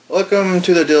Welcome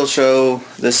to the Dill Show.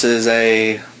 This is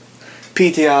a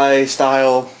PTI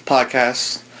style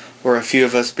podcast where a few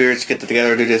of us spirits get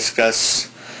together to discuss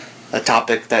a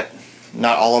topic that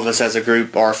not all of us as a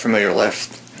group are familiar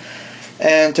with.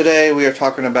 And today we are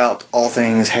talking about all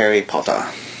things Harry Potter.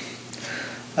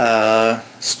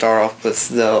 Start off with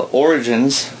the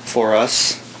origins for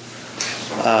us.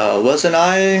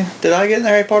 Did I get in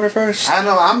Harry Potter first? I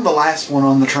know, I'm the last one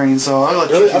on the train, so I'll let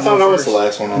you Really? I thought I was first. the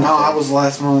last one on the No, train. I was the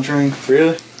last one on the train.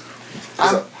 Really?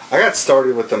 I got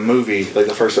started with the movie, like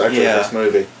the first movie.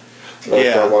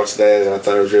 I watched that and I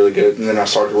thought it was really good, and then I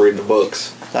started reading the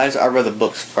books. I read the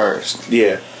books first.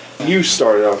 Yeah. You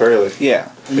started off early.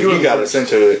 Yeah. You got us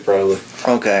into it, probably.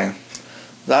 Okay.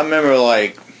 I remember,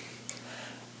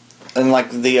 and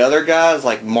the other guys,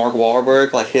 like Mark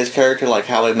Wahlberg, like his character, like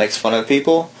how he makes fun of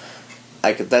people.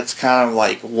 Like, that's kind of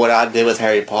like what I did with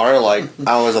Harry Potter. Like,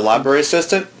 I was a library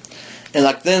assistant. And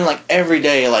then every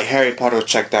day, Harry Potter was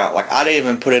checked out. Like, I didn't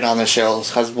even put it on the shelves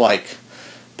because,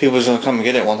 people was going to come and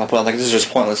get it once I put it. This is just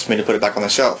pointless for me to put it back on the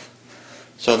shelf.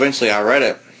 So eventually I read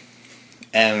it.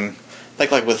 And I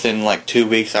think within 2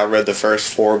 weeks I read the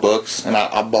first 4 books. And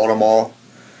I bought them all.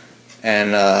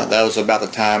 And that was about the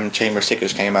time Chamber of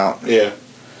Secrets came out. Yeah.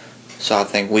 So I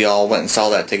think we all went and saw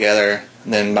that together.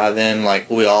 And then by then,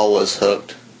 we all was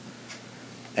hooked.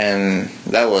 And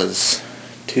that was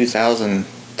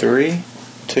 2003?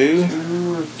 2?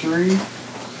 2 or 3? I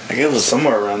think it was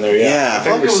Somewhere around there, yeah. I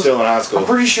think we're still in high school. I'm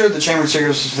pretty sure the Chamber of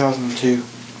Secrets was 2002.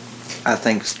 I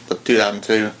think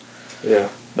 2002. Yeah.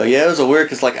 But yeah, it was a weird,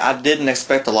 because I didn't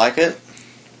expect to like it.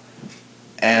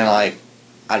 And I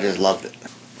just loved it.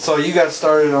 So you got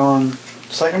started on the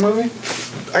second movie?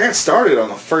 I got started on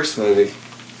the first movie.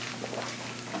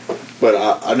 But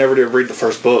I never did read the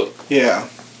first book. Yeah.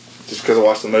 Just because I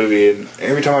watched the movie, and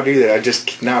every time I do that, I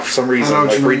just, now for some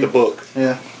reason, read the book.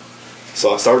 Yeah.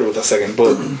 So I started with the second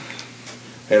book, and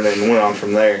then went on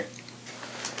from there.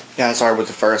 Yeah, I started with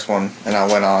the first one, and I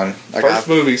went on. First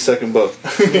movie, second book.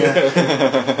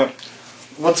 Yeah.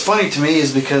 What's funny to me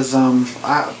is because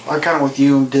I kind of with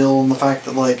you and Dill and the fact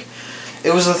that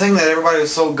it was the thing that everybody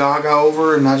was so gaga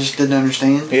over, and I just didn't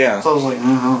understand. Yeah. So I was like, I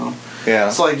don't know. Yeah.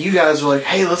 It's you guys were like,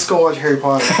 hey, let's go watch Harry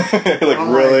Potter.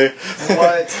 Really?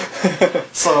 What?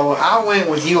 So I went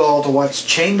with you all to watch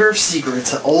Chamber of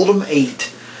Secrets at Oldham 8.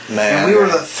 Man. And we were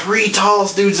the 3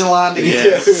 tallest dudes in line to get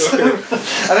Yes.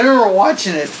 I remember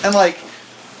watching it, and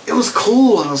it was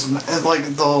cool, and it was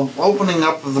the opening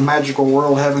up of the magical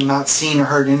world, having not seen or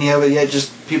heard any of it yet,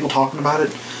 just people talking about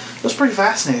it. It was pretty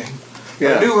fascinating.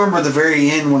 Yeah. I do remember the very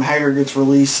end when Hagrid gets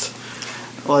released.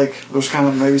 There's kind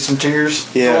of maybe some tears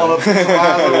going up his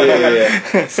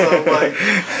eyes. So,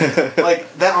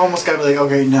 that almost got me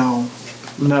okay, no,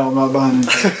 I'm not buying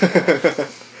it.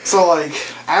 So,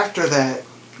 after that,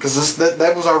 because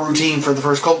that was our routine for the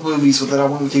first couple movies that I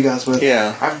went with you guys with.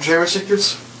 Yeah. After Chamber of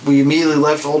Secrets, we immediately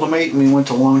left Oldham 8 and we went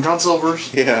to Long John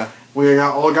Silver's. Yeah. We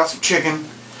got some chicken,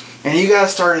 and you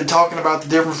guys started talking about the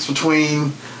difference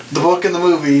between the book and the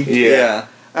movie. Yeah.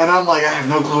 And I'm I have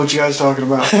no clue what you guys are talking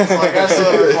about. I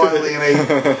still have quietly in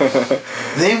 8.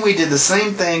 Then we did the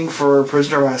same thing for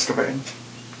Prisoner of Azkaban.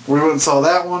 We went and saw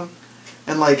that one.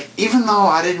 And, even though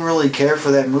I didn't really care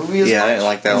for that movie as much, I didn't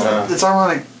like that one. it's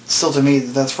ironic still to me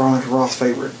that's Veronica Roth's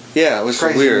favorite. Yeah, it was It's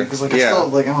crazy weird. because, I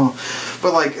still, I don't know.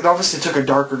 But, it obviously took a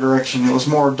darker direction. It was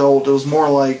more adult. It was more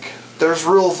there's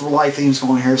real life themes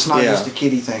going here. It's not just a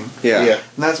kiddie thing. Yeah. Yeah.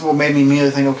 And that's what made me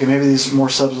immediately think, okay, maybe there's more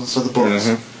substance to the books.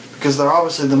 Mm-hmm. Because they're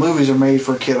obviously, the movies are made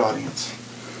for a kid audience.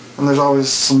 And there's always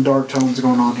some dark tones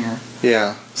going on here.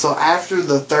 Yeah. So after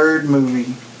the third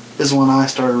movie is when I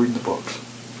started reading the books.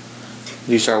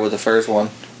 You start with the first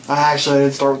one. I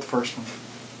did start with the first one.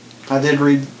 I did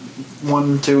read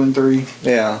 1, 2, and 3.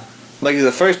 Yeah.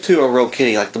 The first 2 are real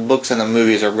kiddie. The books and the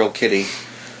movies are real kiddie.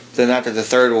 Then after the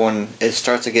third one, it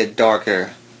starts to get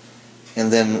darker.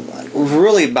 And then,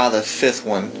 really by the 5th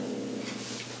one...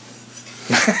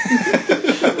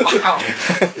 Wow.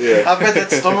 Yeah. I bet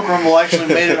that stomach rumble actually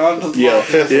made it onto the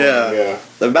podcast. Yeah.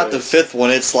 About the 5th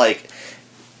one, it's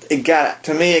it got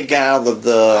out of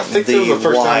the I think that was the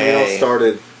first time we all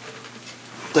started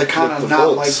They kind with of the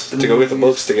not books. the To go get the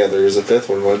movies. books together is the 5th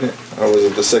one, wasn't it? Or was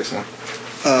it the 6th one?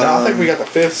 No, I think we got the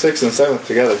 5th, 6th, and 7th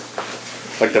together.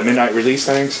 The midnight release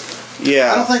things.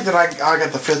 Yeah. I don't think that I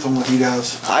got the 5th one with you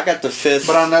guys. I got the 5th.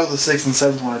 But I know the 6th and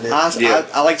 7th one I did.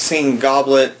 I like seeing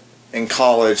Goblet in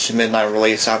college, midnight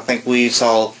release. I think we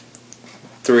saw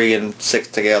 3 and 6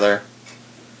 together.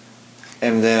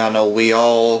 And then I know we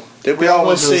all... Did we all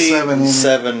went to see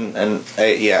 7 and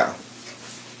 8? Yeah.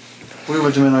 We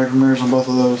went to midnight premieres on both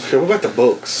of those. Okay, what about the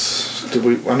books? Did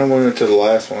we? I know we went to the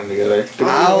last one together. Did we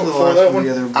I go before that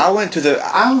one? I went to the.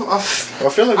 I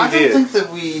feel like we did. I don't think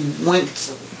that we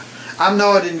went. I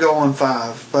know I didn't go on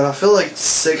 5, but I feel like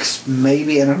 6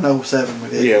 maybe, and I know 7 we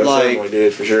did. Yeah, 7 we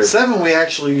did for sure. 7 we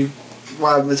actually.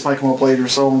 Well, this might come up later,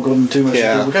 so I won't go into too much.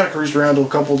 Yeah. We kind of cruised around to a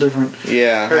couple different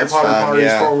Harry Potter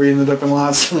parties before we ended up in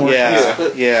line somewhere.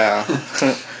 Yeah.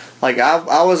 Like,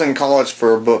 I was in college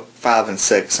for book 5 and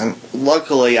 6, and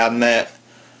luckily I met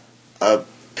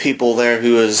people there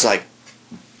who was, like,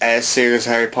 as serious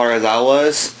Harry Potter as I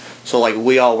was. So, like,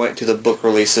 we all went to the book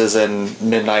releases and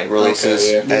midnight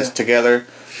releases together.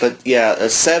 But, yeah,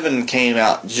 7 came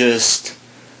out just,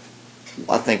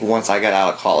 I think, once I got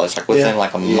out of college, like, within,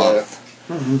 like, a month.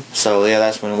 Mm-hmm. So, yeah,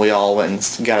 that's when we all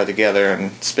went and got it together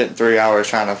and spent 3 hours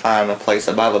trying to find a place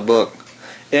to buy the book.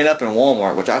 Ended up in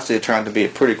Walmart, which actually turned out to be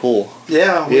pretty cool.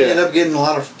 Yeah, we ended up getting a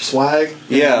lot of swag.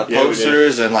 Yeah,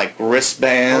 posters and like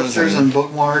wristbands. Posters and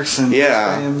bookmarks and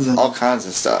wristbands. And all kinds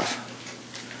of stuff.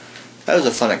 That was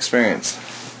a fun experience.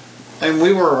 And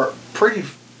we were pretty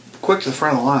quick to the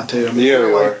front of the line, too. I mean, we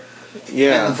were.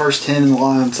 Yeah. In the first 10 in the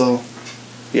line, so...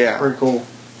 Yeah. Pretty cool.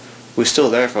 We were still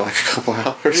there for like a couple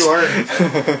hours. We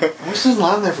were. We stood in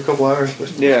line there for a couple hours, but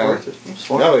it was worth it. It was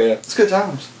fun. Oh, yeah. It's good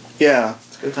times. Yeah.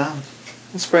 It's good times.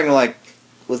 It's bringing, like,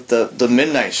 with the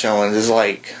midnight showings, is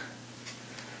like,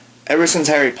 ever since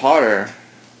Harry Potter,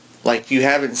 like, you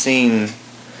haven't seen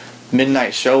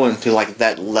midnight showings to, like,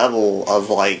 that level of,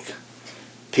 like,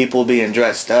 people being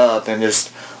dressed up and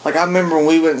just, like, I remember when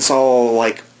we went and saw,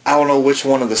 like, I don't know which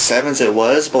one of the 7s it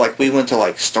was, but, like, we went to,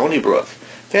 like, Stony Brook.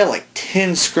 They had, like,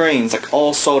 10 screens, like,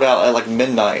 all sold out at, like,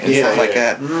 midnight and stuff like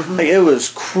that. Mm-hmm. Like, it was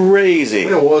crazy.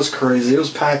 It was crazy. It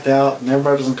was packed out, and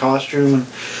everybody was in costume, and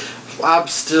I'm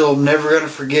still never going to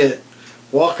forget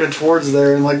walking towards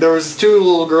there, and like there was 2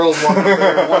 little girls walking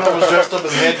there. One of them was dressed up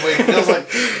as Hedwig, and I was like,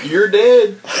 "You're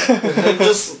dead," and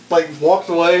just like walked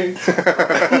away.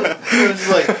 It's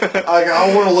like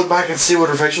I want to look back and see what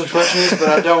her facial expression is, but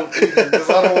I don't either because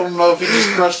I don't want to know if he just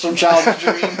crushed some child's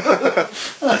dream.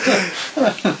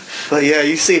 But yeah,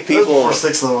 you see people. That was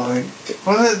 6 though, I think.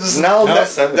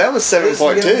 That was 7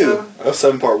 part 2. That was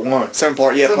 7 part 1. 7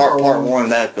 part, yeah, part 1.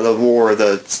 That the War of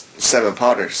the 7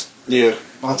 Potters. Yeah.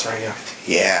 That's right, yeah.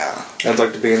 Yeah. That's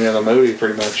like the beginning of the movie,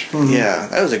 pretty much. Mm-hmm. Yeah,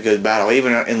 that was a good battle.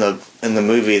 Even in the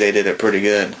movie, they did it pretty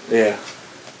good. Yeah.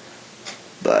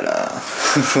 But I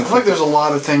feel like there's a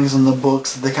lot of things in the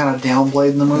books that they kind of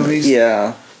downplayed in the movies.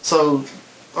 Yeah. So,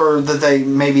 or that they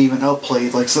maybe even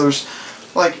upplayed. Like, so there's,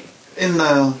 like, in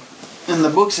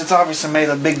the books, it's obviously made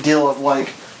a big deal of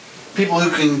like people who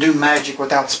can do magic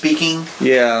without speaking.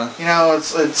 Yeah. You know,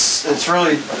 it's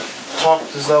really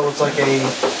talked as though it's like a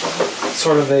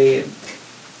sort of a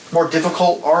more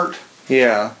difficult art.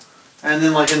 Yeah. And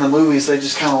then, like, in the movies, they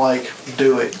just kind of, like,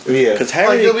 do it. Yeah. Because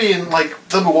Harry... Like,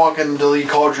 they'll be walking to the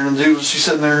cauldron, and she's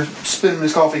sitting there spinning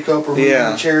his coffee cup or moving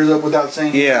the chairs up without saying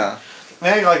anything. Yeah. They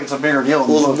act like it's a bigger deal.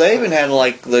 Well, they even had,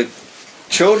 like, the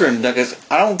children, because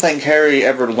I don't think Harry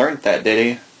ever learned that, did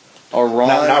he? Or Ron?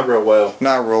 Not real well.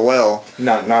 Not real well.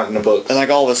 Not in the books. And,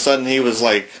 like, all of a sudden, he was,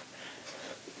 like,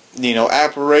 you know,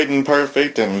 apparating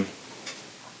perfect, and...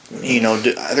 You know,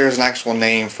 there's an actual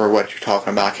name for what you're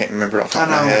talking about. I can't remember off the top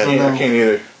of my head. I can't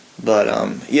either. But,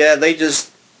 yeah, they just...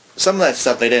 Some of that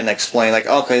stuff they didn't explain. Like,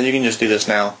 okay, you can just do this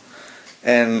now.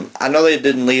 And I know they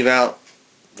didn't leave out...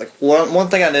 Like, one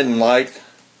thing I didn't like,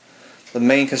 the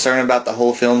main concern about the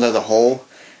whole films as a whole,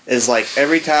 is, like,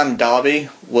 every time Dobby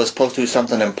was supposed to do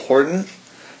something important,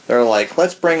 they're like,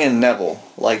 let's bring in Neville.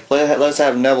 Like, let's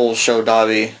have Neville show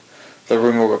Dobby the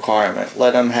room of requirement.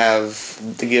 Let him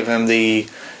give him the...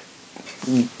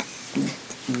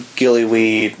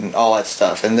 gillyweed and all that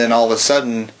stuff, and then all of a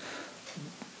sudden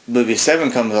movie 7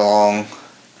 comes along.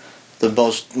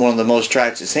 One of the most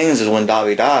tragic scenes is when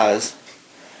Dobby dies,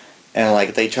 and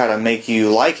like they try to make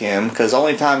you like him because the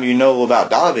only time you know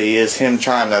about Dobby is him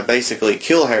trying to basically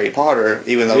kill Harry Potter,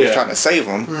 even though he's trying to save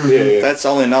him. Yeah. That's the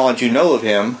only knowledge you know of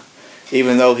him,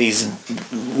 even though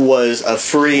was a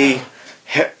free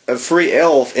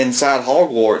elf inside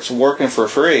Hogwarts working for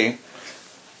free.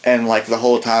 And, like, the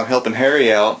whole time helping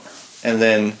Harry out. And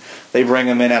then they bring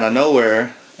him in out of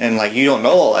nowhere. And, like, you don't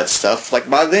know all that stuff. Like,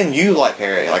 by then, you like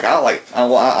Harry. Like,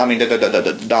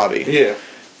 Dobby. Yeah.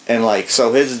 And, like,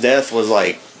 so his death was,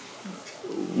 like,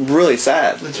 really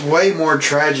sad. It's way more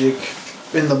tragic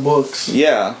in the books.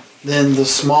 Yeah. Than the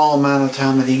small amount of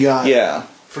time that he got. Yeah.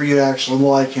 For you to actually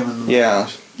like him in the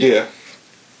movies. Yeah.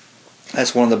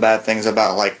 That's one of the bad things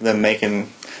about, like, them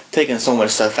taking so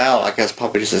much stuff out, I guess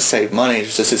probably just to save money,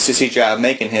 just to CGI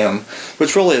making him,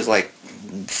 which really is like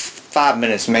 5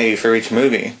 minutes maybe for each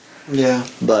movie. Yeah.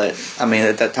 But, I mean,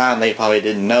 at that time, they probably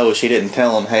didn't know. She didn't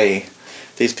tell them, hey,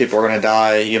 these people are going to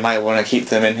die. You might want to keep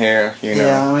them in here, you know.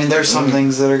 Yeah, I mean, there's some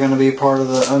things that are going to be part of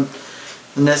the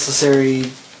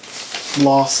necessary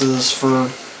losses for...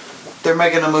 They're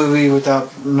making a movie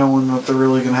without knowing what they're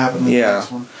really going to happen in the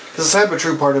next one. Because the sad but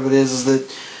true part of it is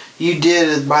that you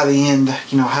did, by the end,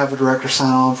 have a director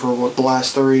sign on for the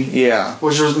last 3. Yeah.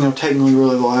 Which was, technically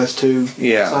really the last 2.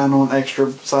 Yeah. Sign on extra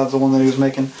besides the one that he was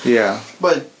making. Yeah.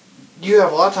 But you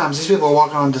have a lot of times, these people are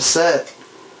walking onto set.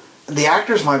 The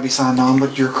actors might be signed on,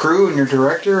 but your crew and your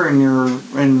director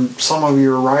and some of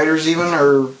your writers even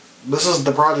are, this is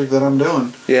the project that I'm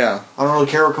doing. Yeah. I don't really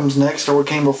care what comes next or what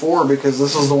came before because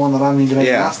this is the one that I need to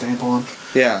make my stamp on.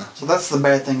 Yeah. So that's the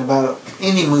bad thing about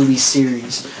any movie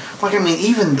series. Like, I mean,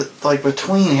 even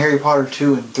between Harry Potter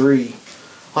 2 and 3,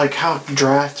 like how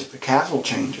drastic the castle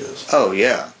changes. Oh,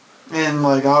 yeah. And,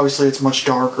 obviously it's much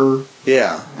darker.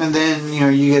 Yeah. And then,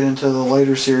 you get into the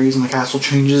later series and the castle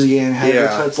changes again.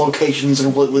 Hagrid's Hut's locations are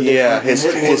completely different.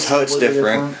 Yeah, his hut's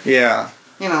different. Yeah.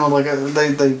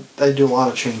 They do a lot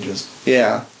of changes.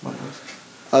 Yeah.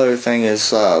 Other thing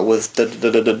is, with the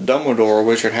Dumbledore,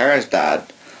 Richard Harris died.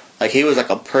 He was a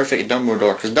perfect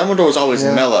Dumbledore, because Dumbledore was always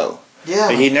mellow.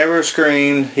 Yeah. He never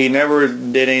screamed, he never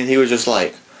did anything, he was just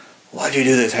like, why'd you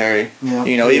do this, Harry? Yeah.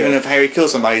 Even if Harry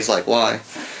kills somebody, he's like, why?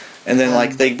 And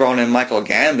then, they brought in Michael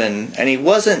Gambon, and he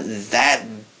wasn't that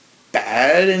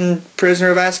bad in Prisoner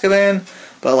of Azkaban,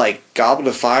 but, Goblet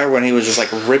of Fire, when he was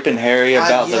just, ripping Harry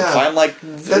about the climb,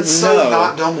 that's so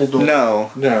not Dumbledore.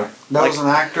 No. That was an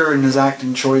actor and his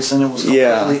acting choice, and it was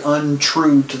completely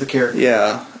untrue to the character.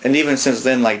 Yeah. And even since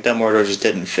then, Dumbledore just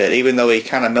didn't fit. Even though he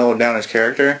kind of mellowed down his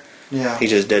character, he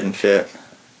just didn't fit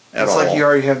at all. It's you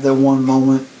already have that one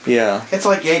moment. Yeah. It's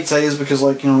like Yates says, because,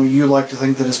 you like to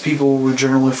think that his people were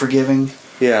generally forgiving.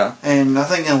 Yeah. And I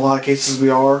think in a lot of cases we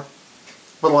are.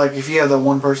 But, if you have that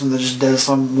one person that just does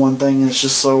one thing and it's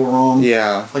just so wrong.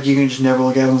 Yeah. You can just never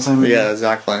look at them the same way. Yeah,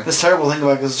 exactly. It's terrible to think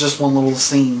about because it's just one little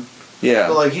scene. Yeah.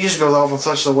 But, he just goes off in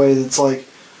such a way that's,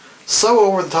 so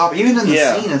over the top. Even in the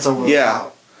scene, it's over the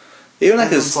top. Even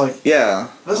his... It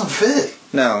doesn't fit.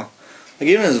 No.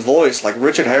 Even his voice,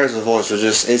 Richard Harris' voice was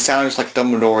just... It sounded just like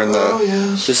Dumbledore in the... Oh,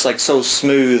 yes. Just, so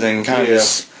smooth and kind of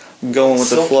just going with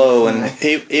the flow. And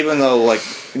even though,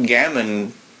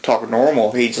 Gammon talked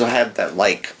normal, he just had that,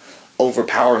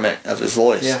 overpowerment of his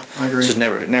voice. Yeah, I agree. It just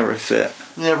never fit.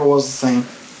 It never was the same.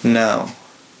 No.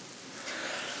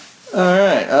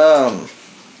 Alright,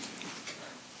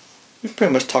 we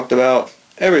pretty much talked about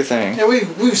everything. Yeah,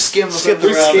 we've skimmed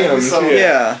around. So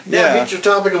yeah. Pick your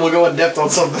topic and we'll go in depth on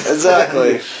something.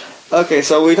 Exactly. Okay,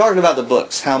 so we talked about the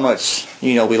books, how much,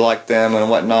 we like them and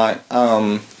whatnot.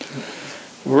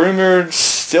 Rumored,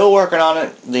 still working on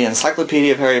it, the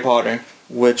Encyclopedia of Harry Potter,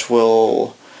 which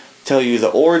will tell you the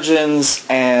origins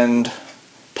and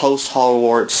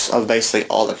post-Hogwarts of basically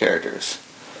all the characters.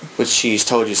 Which she's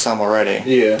told you some already.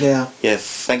 Yeah. You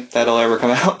think that'll ever come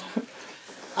out?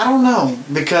 I don't know,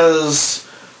 because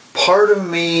part of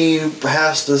me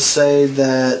has to say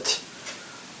that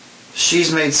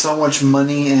she's made so much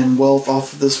money and wealth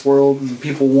off of this world and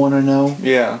people want to know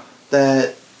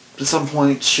that at some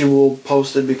point she will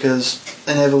post it because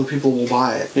inevitably people will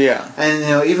buy it. Yeah.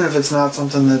 And, even if it's not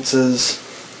something that's as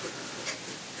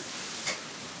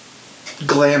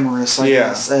glamorous, I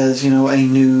guess, as, a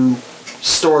new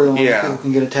storyline that people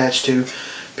can get attached to.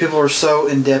 People are so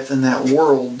in-depth in that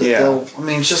world that they'll... I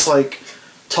mean, it's just like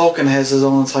Tolkien has his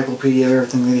own encyclopedia of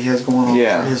everything that he has going on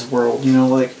in his world.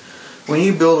 When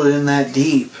you build it in that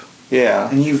deep,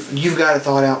 and you've got it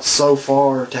thought out so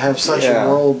far to have such a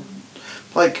world...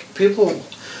 people...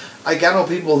 I know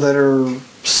people that are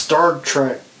Star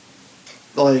Trek,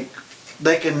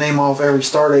 they can name off every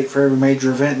star date for every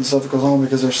major event and stuff that goes on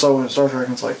because they're so into Star Trek,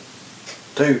 and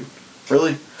it's dude,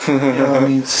 really?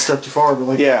 It's a step too far,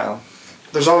 but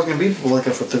there's always going to be people like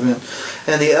that with the event.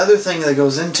 And the other thing that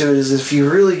goes into it is if you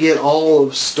really get all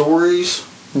of stories,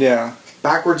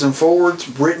 backwards and forwards,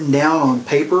 written down on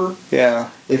paper,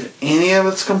 if any of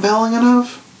it's compelling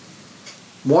enough,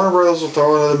 Warner Bros. Will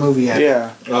throw another movie at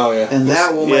it. Oh, yeah. And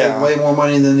that will make way more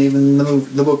money than even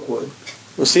the book would.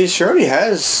 Well, see, she already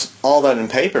has all that in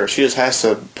paper. She just has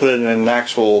to put it in an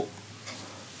actual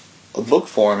book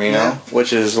form,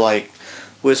 which is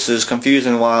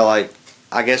confusing why,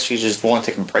 I guess she just wanted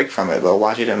to take a break from it, but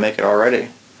why she didn't make it already?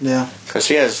 Yeah. Because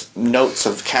she has notes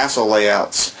of castle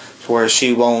layouts where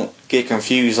she won't get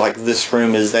confused, this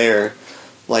room is there.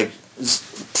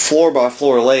 Floor by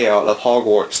floor layout of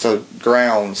Hogwarts, the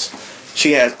grounds.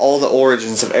 She has all the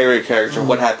origins of every character,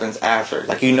 what happens after.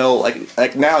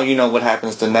 Now you know what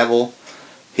happens to Neville.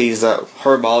 He's a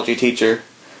herbology teacher.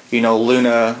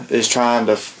 Luna is trying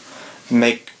to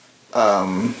make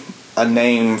a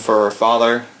name for her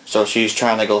father, so she's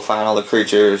trying to go find all the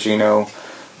creatures.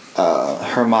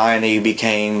 Hermione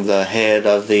became the head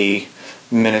of the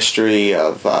Ministry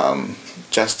of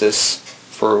Justice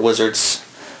for Wizards.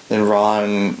 Then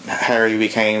Harry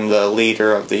became the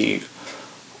leader of the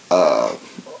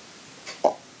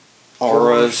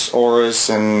Auras,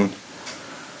 and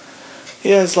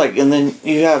it's like, and then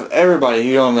you have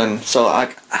everybody, and then so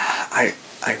I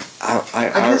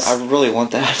really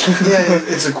want that. Yeah,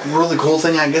 it's a really cool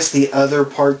thing. I guess the other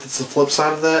part that's the flip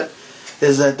side of that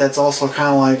is that's also kind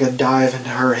of like a dive into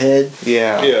her head.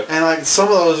 Yeah. And like some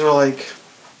of those are like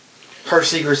her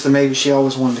secrets that maybe she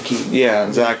always wanted to keep. Yeah,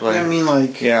 exactly. You know what I mean?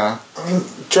 Like, yeah. I'm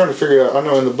trying to figure out. I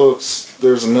know in the books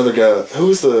there's another guy.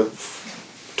 Who's the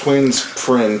twins'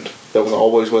 friend that was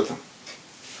always with him?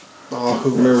 Oh,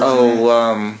 who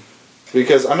remembers?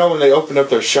 Because I know when they opened up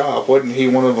their shop, wasn't he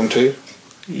one of them too?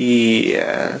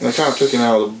 Yeah. They kind of took him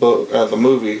out of the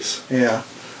movies. Yeah.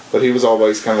 But he was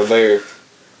always kind of there.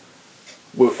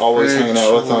 Always hanging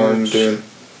out with them, doing.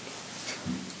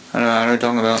 I know what you're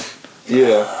talking about.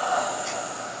 Yeah.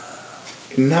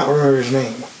 Not remember his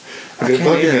name. I can't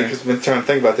either. I've been trying to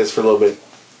think about this for a little bit.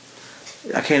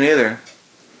 I can't either.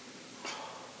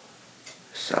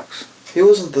 Sucks. He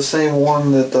wasn't the same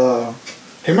one that.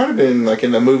 He might have been like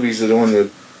in the movies, the one that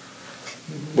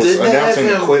was announcing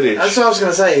Quidditch. That's what I was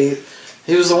gonna say.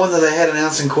 He was the one that they had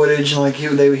announcing Quidditch, and like he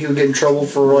would get in trouble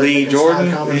for like Lee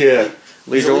Jordan. Yeah.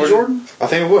 Lee Jordan. I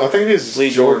think it is Lee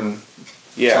Jordan.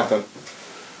 Yeah. Something.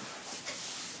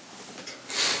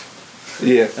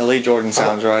 Yeah. Lee Jordan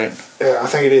sounds right. Yeah, I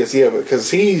think it is. Yeah, because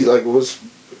he like was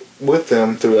with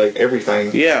them through like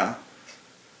everything. Yeah.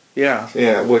 Yeah.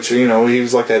 Yeah, which he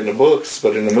was like that in the books,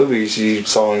 but in the movies you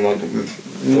saw him like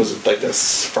was it like the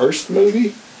first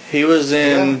movie? He was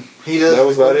in. Yeah, he does. That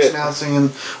was about it. Announcing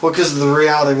and because the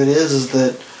reality of it is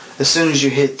that as soon as you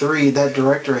hit 3, that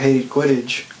director hated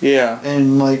Quidditch. Yeah.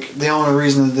 And like the only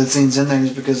reason that scene's in there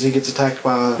is because he gets attacked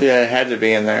by. Yeah, it had to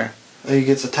be in there. He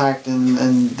gets attacked in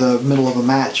the middle of a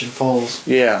match and falls.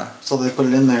 Yeah. So they put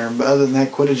it in there. But other than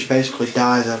that, Quidditch basically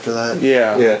dies after that.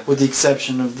 Yeah. Yeah. With the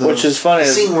exception of the which is funny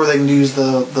scene where they can use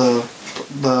the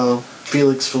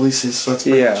Felix Felicis. That's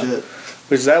pretty much it.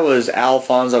 Which that was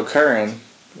Alfonso Cuarón,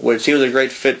 which he was a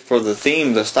great fit for the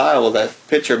theme, the style of that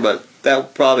picture, but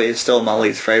that probably is still my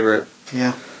least favorite.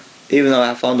 Yeah. Even though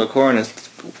Alfonso Cuarón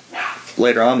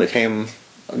later on became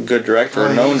a good director,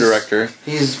 a known director.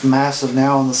 He's massive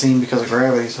now on the scene because of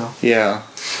Gravity, so. Yeah.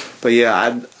 But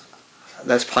yeah,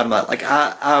 that's probably my, like,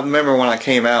 I remember when I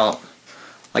came out,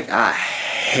 like, I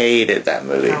hated that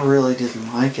movie. I really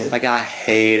didn't like it. Like, I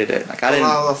hated it. Like, I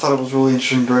thought it was a really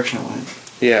interesting direction it went.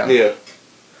 Yeah. Yeah.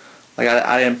 Like,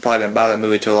 I probably didn't buy that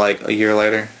movie till, like, a year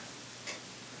later.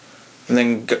 And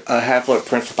then Half-Blood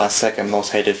Prince was my second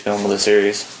most hated film of the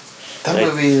series. That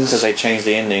movie is... Because they changed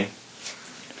the ending.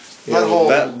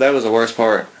 That was the worst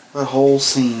part. That whole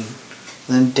scene.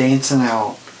 Then dancing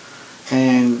out.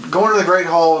 And going to the Great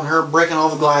Hall and her breaking all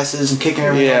the glasses and kicking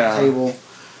everything off the table.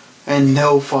 And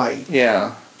no fight.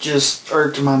 Yeah. Just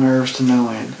irked my nerves to no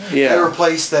end. Yeah. They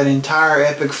replaced that entire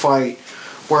epic fight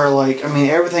where, like, I mean,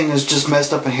 everything is just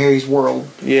messed up in Harry's world.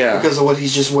 Yeah. Because of what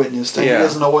he's just witnessed. And he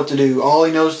doesn't know what to do. All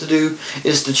he knows to do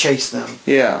is to chase them.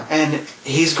 Yeah. And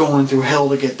he's going through hell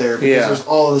to get there because there's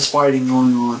all this fighting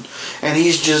going on. And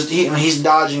he's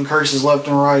dodging curses left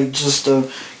and right just to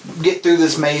get through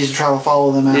this maze to try to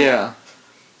follow them out. Yeah.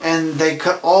 And they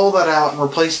cut all that out and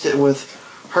replaced it with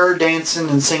her dancing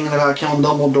and singing about killing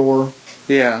Dumbledore.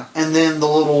 Yeah. And then the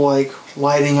little, like,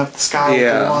 lighting up the sky with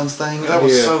the wands thing. That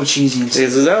was so cheesy and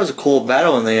stupid. That was a cool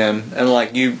battle in the end. And,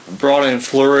 like, you brought in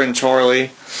Fleur and Charlie,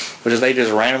 which is they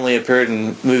just randomly appeared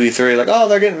in movie 3. Like, oh,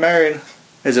 they're getting married.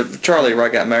 Is it Charlie,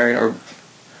 right, got married? Or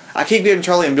I keep getting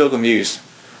Charlie and Bill confused.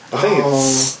 I think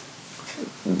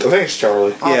it's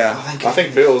Charlie. Yeah. I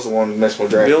think Bill's the one messing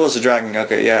with Dragon. Bill was the dragon.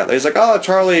 Okay, yeah. He's like, oh,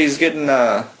 Charlie's getting,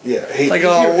 he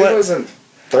wasn't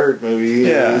third movie.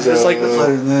 Yeah, it's like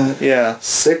later than that. Yeah.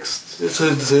 Sixth. It's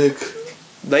sixth.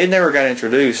 They never got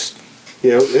introduced.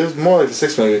 Yeah, it was more like the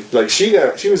sixth movie. Like she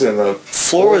was in the.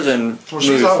 Fleur was in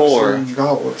movie 4.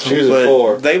 She was in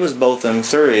 4. They was both in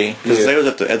 3 because they was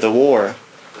at the war.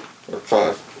 Or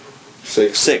 5,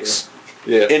 6. 6.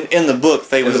 Yeah. In the book,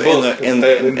 they was in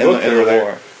the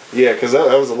war. Yeah, because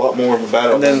that was a lot more of a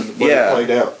battle than what it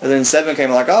played out. And then 7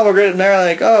 came like, oh, we're getting there.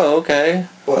 Like, oh, okay.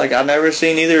 What? Like, I never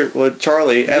seen either with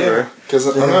Charlie ever. Because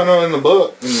I know in the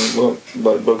book,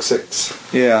 book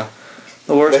 6. Yeah.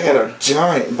 The worst they had a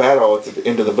giant battle at the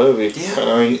end of the movie. Yeah.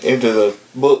 I mean, into the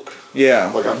book.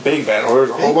 Yeah. Like a big battle. There was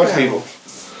a whole bunch of people.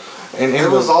 And it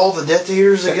was all the Death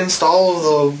Eaters against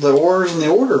all of the Orders and the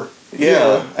Order.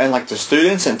 Yeah, and like the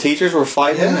students and teachers were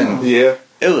fighting, and it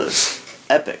was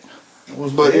epic.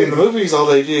 But in the movies, all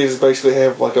they did is basically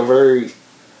have like a very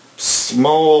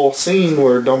small scene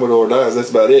where Dumbledore dies. That's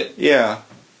about it. Yeah.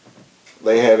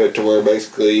 They have it to where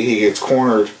basically he gets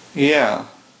cornered. Yeah.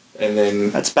 And then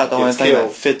that's about the only thing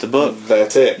that fit the book.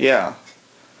 That's it. Yeah.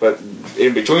 But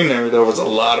in between there was a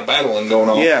lot of battling going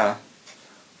on. Yeah.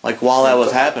 Like while that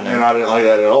was happening. And I didn't like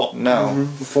that at all. No.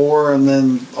 Before and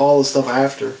then all the stuff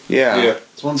after. Yeah.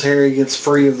 So once Harry gets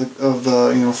free of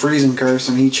the freezing curse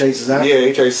and he chases after. Yeah,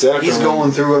 he chases after him. He's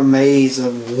going through a maze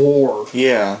of war.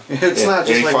 Yeah. It's not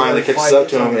just and like he finally catches up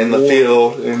to him in the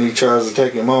field and he tries to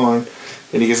take him on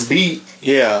and he gets beat.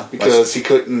 Yeah. Because he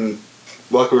couldn't,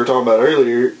 like we were talking about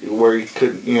earlier, where he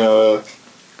couldn't,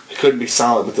 he couldn't be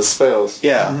silent with the spells.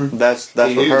 Yeah. That's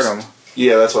what hurt him.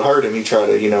 Yeah, that's what hurt him. He tried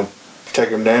to, take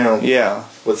him down. Yeah.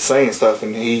 With saying stuff,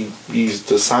 and he used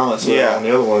the silence on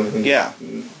the other one. And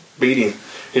beat him.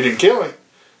 He didn't kill him.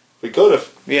 He could have.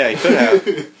 Yeah, he could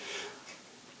have.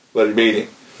 But he beat him.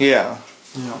 Yeah.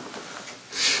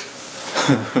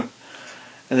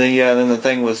 And then the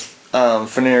thing was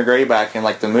Fenrir Greyback in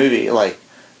like the movie, like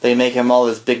they make him all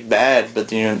this big bad, but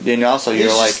then also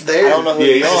you're like, I don't know who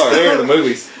you are. He's there in the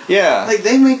movies. Yeah. Like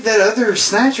they make that other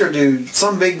Snatcher dude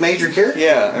some big major character.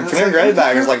 Yeah, and Fenrir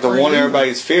Greyback is like the one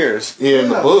everybody's fears. Yeah, in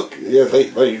the book,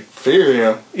 they fear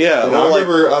him. Yeah. And I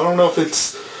remember, I don't know if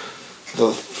it's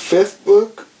the 5th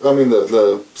book,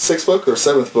 the 6th book or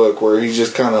 7th book, where he's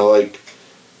just kind of like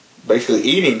basically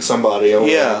eating somebody over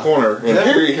in the corner. And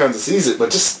Harry kind of sees it,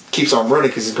 but just keeps on running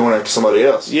because he's going after somebody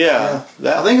else. Yeah.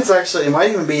 I think it's actually, it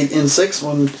might even be in 6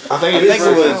 when... I think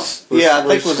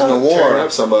it was in the war.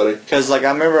 Up somebody. Because like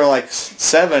I remember like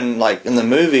 7, like in the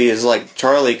movie is like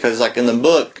Charlie, because like in the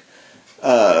book,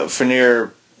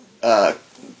 Fenrir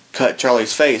cut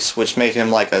Charlie's face, which made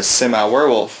him like a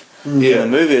semi-werewolf. In the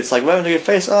movie, it's like, what happened to your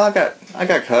face? Oh, I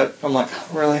got cut. I'm like,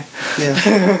 really?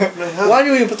 Yeah. Why do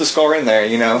you even put the scar in there?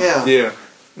 Yeah. Yeah.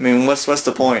 I mean, what's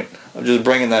the point of just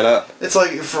bringing that up? It's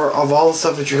like of all the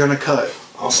stuff that you're gonna cut,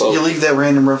 also you leave that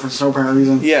random reference for no apparent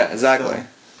reason. Yeah, exactly.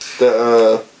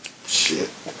 Shit,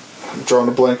 I'm drawing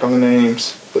a blank on the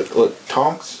names, but look,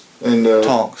 Tonks and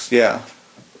Tonks, yeah.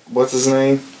 What's his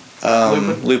name?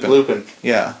 Lupin.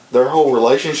 Yeah. Their whole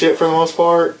relationship for the most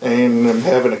part, and them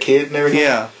having a kid and everything.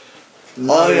 Yeah.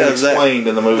 Explained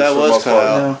in the movies. That for was the most cut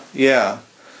part. out. Yeah.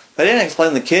 They didn't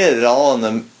explain the kid at all in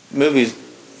the movies.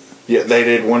 Yeah, they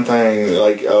did one thing,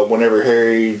 like whenever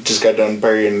Harry just got done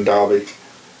burying Dobby,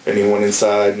 and he went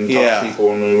inside and talked to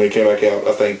people, and then when he came back out,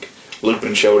 I think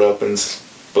Lupin showed up and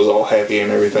was all happy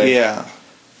and everything. Yeah.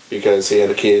 Because he had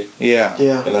a kid. Yeah.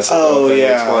 Yeah. And that's the only thing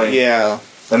they explained. Yeah.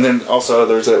 And then also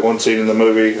there's that one scene in the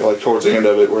movie, like towards the end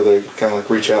of it, where they kind of like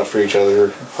reach out for each other,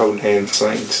 holding hands,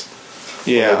 things.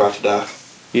 Yeah. They're about to die.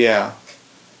 Yeah.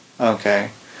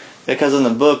 Okay. Because in the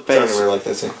book, I don't really like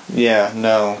that scene. Yeah,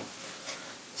 no.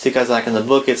 See, because like in the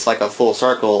book, it's like a full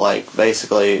circle. Like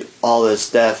basically, all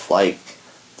this death, like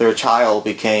their child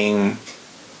became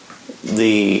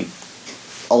the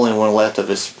only one left of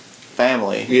his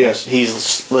family. Yeah.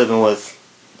 He's living with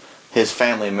his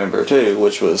family member too,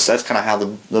 that's kind of how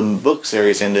the book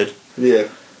series ended. Yeah.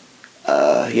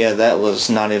 Yeah, that was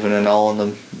not even at all in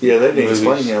the Yeah, they didn't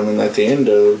explain him at the end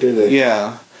of it, did they?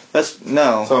 Yeah.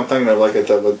 No. So I'm thinking of like at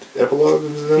the epilogue?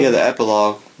 Yeah, the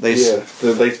epilogue. They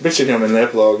mentioned him in the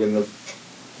epilogue in the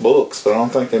books, but I don't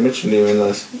think they mentioned him in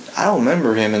this. I don't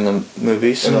remember him in the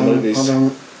movies. In the movies.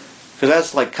 Because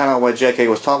that's like kind of what J.K.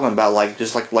 was talking about, like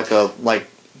just like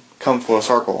come full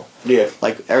circle. Yeah.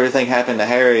 Like everything happened to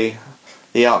Harry,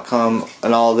 the outcome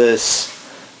and all this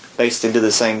basically did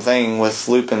the same thing with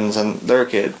Lupin's and their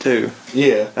kid too.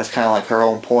 Yeah. That's kind of like her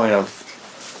own point of.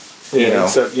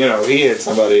 Except he had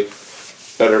somebody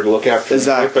better to look after him.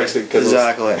 Exactly. Because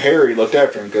Harry looked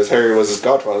after him because Harry was his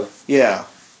godfather. Yeah.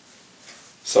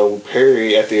 So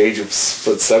Harry, at the age of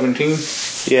 17,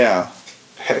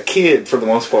 had a kid for the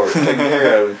most part, taking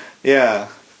care of him. Yeah.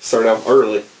 Started out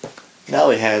early. Now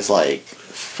he has like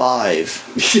 4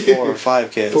 or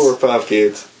 5 kids. 4 or 5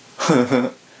 kids.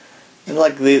 And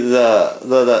like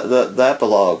the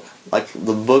epilogue, like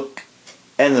the book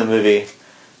and the movie,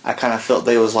 I kind of felt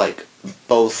they was like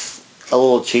both a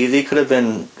little cheesy. Could have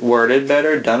been worded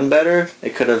better, done better.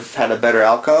 It could have had a better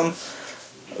outcome,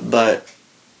 but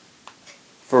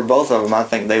for both of them, I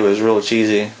think they was real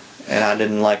cheesy, and I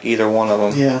didn't like either one of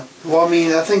them. Yeah. Well, I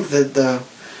mean, I think that the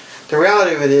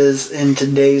reality of it is, in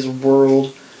today's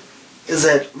world, is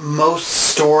that most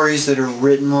stories that are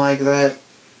written like that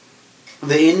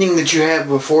the ending that you have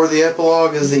before the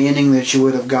epilogue is the ending that you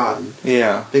would have gotten.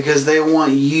 Yeah. Because they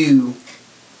want you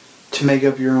to make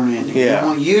up your own ending. Yeah. They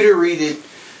want you to read it,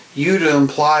 you to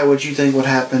imply what you think would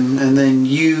happen, and then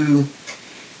you,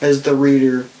 as the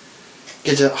reader,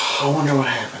 get to, I wonder what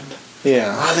happened.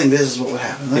 Yeah. I think this is what would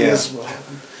happen. I think this is what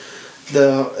happened.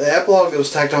 The epilogue that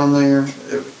was tacked on there,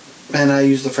 and I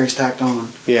use the phrase tacked on.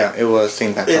 Yeah, it was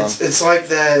tacked on. It's like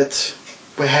that,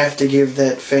 we have to give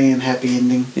that fan happy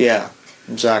ending. Yeah,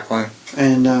 exactly.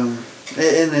 And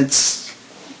it's,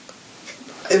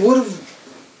 it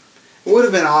would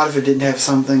have been odd if it didn't have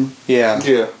something. Yeah.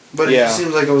 Yeah. But it just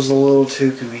seems like it was a little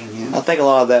too convenient. I think a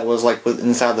lot of that was like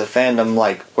inside the fandom,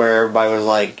 like where everybody was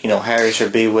like, you know, Harry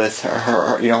should be with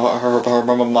her you know, her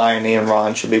Hermione, and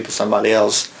Ron should be with somebody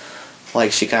else.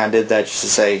 Like she kind of did that just to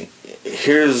say,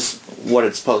 here's what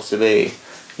it's supposed to be.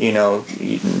 You know,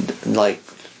 like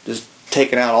just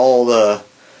taking out all the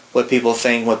what people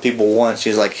think, what people want.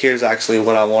 She's like, here's actually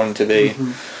what I want it to be.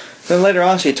 Mm-hmm. Then later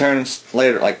on,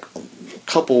 like a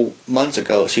couple months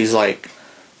ago, she's like,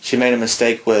 she made a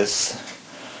mistake with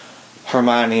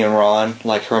Hermione and Ron.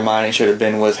 Like, Hermione should have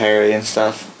been with Harry and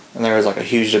stuff. And there was, like, a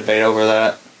huge debate over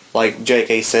that. Like,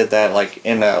 J.K. said that, like,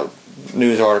 in a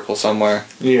news article somewhere.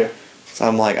 Yeah. So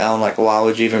I'm like, why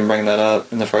would you even bring that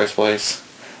up in the first place?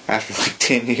 After, like,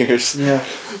 10 years. Yeah.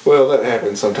 Well, that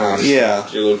happens sometimes. Yeah.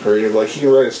 You live creative. Like, you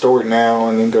can write a story now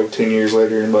and then go 10 years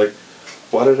later and, like,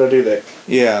 why did I do that?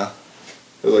 Yeah.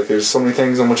 Like, there's so many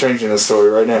things I'm going to change in this story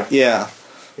right now. Yeah.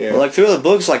 Yeah. Well, like through the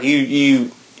books, like you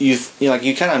like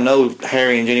you kind of know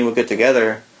Harry and Ginny will get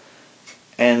together,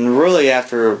 and really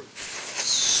after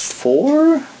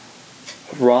 4,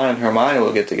 Ron and Hermione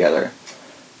will get together.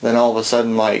 Then all of a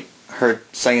sudden, like her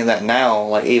saying that now,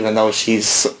 like even though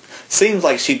seems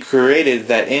like she created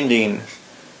that ending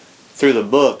through the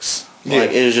books, like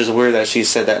it is just weird that she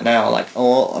said that now. Like,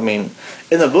 oh, I mean,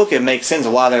 in the book it makes sense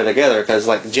why they're together because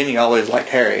like Ginny always liked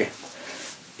Harry.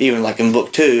 Even like in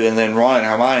book 2, and then Ron and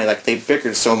Hermione, like they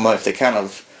bickered so much they kind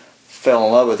of fell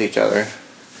in love with each other.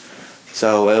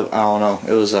 So I don't know.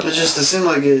 It was it seemed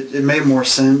like it made more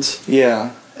sense.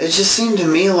 Yeah. It just seemed to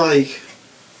me like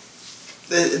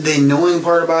the annoying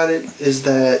part about it is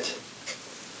that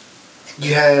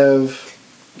you have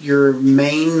your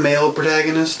main male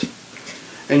protagonist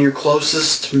and your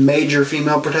closest major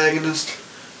female protagonist.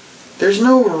 There's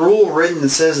no rule written that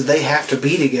says that they have to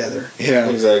be together. Yeah,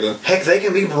 exactly. Heck, they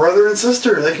can be brother and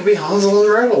sister. They can be Hansel and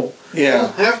Gretel. Yeah. They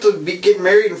don't have to get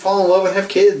married and fall in love and have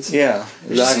kids. Yeah,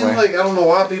 exactly. It just seems like, I don't know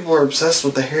why people are obsessed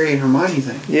with the Harry and Hermione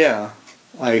thing. Yeah.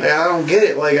 Like I don't get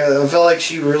it. Like, I felt like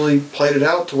she really played it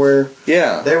out to where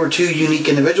they were two unique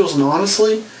individuals, and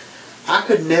honestly, I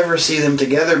could never see them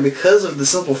together because of the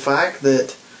simple fact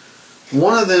that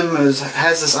one of them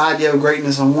has this idea of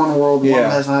greatness in one world, and one of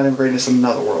them has an idea of greatness in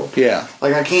another world. Yeah.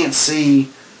 Like, I can't see,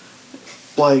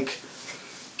 like,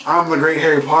 I'm the great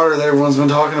Harry Potter that everyone's been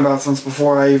talking about since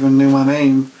before I even knew my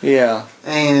name. Yeah.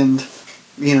 And,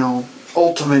 you know,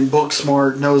 ultimate book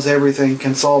smart, knows everything,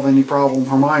 can solve any problem,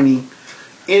 Hermione,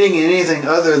 ending in anything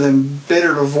other than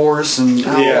bitter divorce and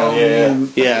like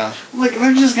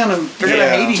they're just gonna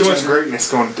hate each other. Too much greatness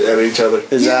going at each other.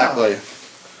 Exactly.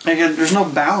 Like, there's no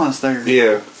balance there.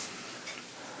 Yeah.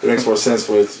 It makes more sense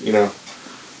with, you know,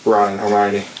 Ron and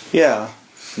Hermione. Yeah.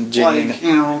 Like,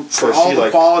 you know, for all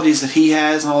the qualities that he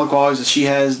has and all the qualities that she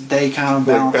has, they kind of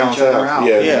balance each other out.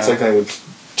 Yeah, same thing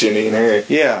with Ginny and Harry.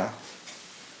 Yeah.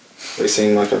 They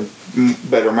seem like a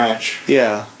better match.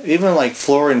 Yeah. Even like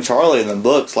Flora and Charlie in the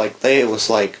books, like it was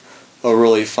like a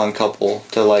really fun couple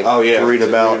to like read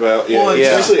about. Yeah. Well,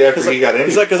 especially after he got in.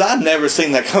 He's like, because I'd never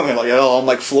seen that coming like at all. I'm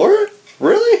like, Flora?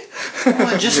 Really?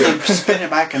 Well, just to spin it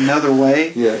back another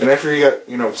way. Yeah, and after he got,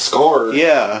 you know, scarred.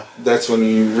 Yeah. That's when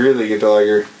you really get to like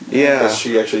her. Yeah. Because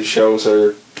she actually shows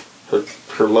her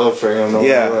love for him.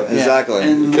 Exactly.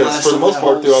 And because for the most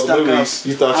part through all the movies,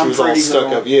 you thought she was all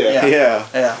stuck up. Yeah.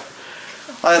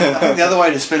 I think the other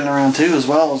way to spin it around too as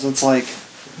well is it's like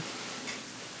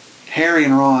Harry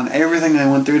and Ron, everything they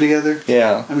went through together.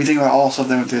 Yeah. I mean, think about all the stuff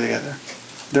they went through together.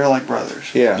 They're like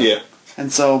brothers. Yeah. Yeah.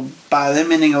 And so by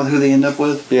them ending with who they end up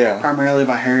with, primarily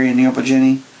by Harry ending up with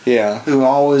Ginny, who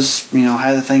always, you know,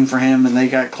 had a thing for him and they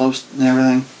got close and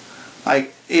everything,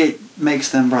 like, it makes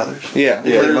them brothers. Yeah.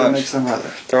 It literally makes them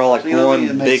brothers. They're all like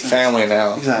one big family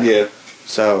now. Exactly. Yeah.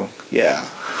 So, yeah.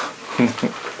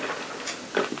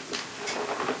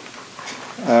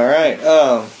 All right.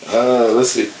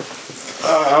 Let's see.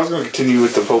 I was going to continue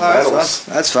with the Pope battles.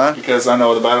 That's fine. Because I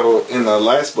know the battle in the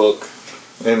last book,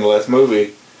 in the last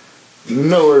movie,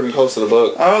 nowhere even close to the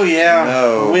book. Oh yeah,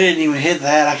 No. we didn't even hit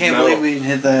that. I can't believe we didn't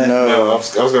hit that. No, I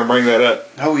was going to bring that up.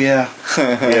 Oh yeah,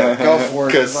 Yeah, go for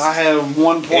it. Because I have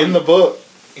 1 point in the book.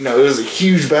 It was a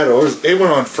huge battle. It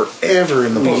went on forever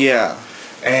in the book. Yeah.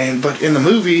 But in the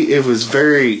movie, it was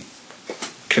very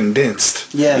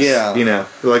condensed. Yes. Yeah.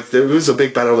 Like there was a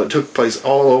big battle that took place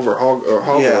all over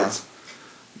Hogwarts. Yeah.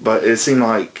 But it seemed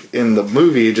like in the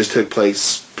movie, it just took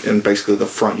place in basically the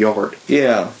front yard.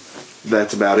 Yeah.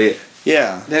 That's about it.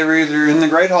 Yeah. They were either in the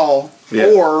Great Hall,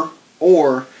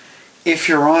 or if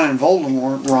you're Harry and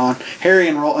Voldemort,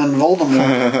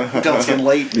 until it's getting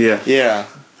late. Yeah. Yeah.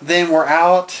 Then we're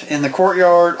out in the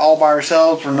courtyard all by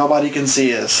ourselves where nobody can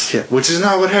see us. Yeah, which is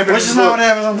not what happened. Which is not what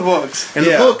happens on the books. In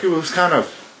the book, it was kind of,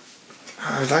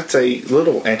 I'd like to say, a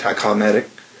little anticlimactic.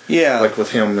 Yeah. Like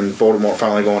with him and Voldemort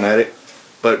finally going at it.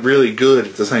 But really good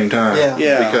at the same time. Yeah.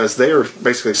 Yeah. Because they were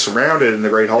basically surrounded in the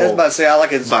Great Hall I was about to say, I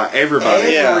like it by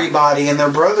everybody. Everybody and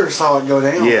their brothers saw it go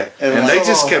down. Yeah. And like, they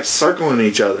just kept circling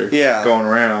each other. Yeah. Going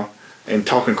around and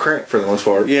talking crap for the most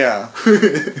part. Yeah.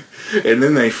 And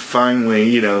then they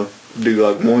finally, do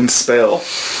like one spell.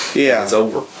 Yeah. And it's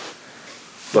over.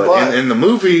 But in the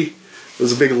movie, it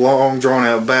was a big, long,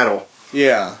 drawn-out battle.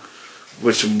 Yeah.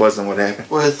 Which wasn't what happened.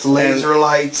 With laser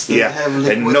lights.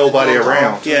 And nobody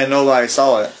around. Yeah, nobody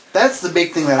saw it. That's the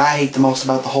big thing that I hate the most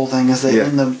about the whole thing is that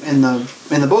in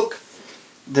the book,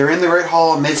 they're in the Great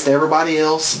Hall amidst everybody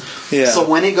else. Yeah. So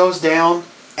when it goes down,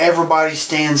 everybody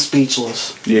stands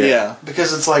speechless. Yeah.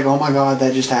 Because it's like, oh my God,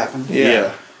 that just happened.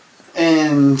 Yeah.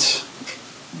 And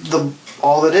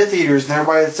all the Death Eaters and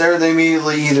everybody that's there, they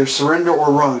immediately either surrender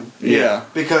or run. Yeah.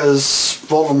 Because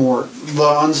Voldemort,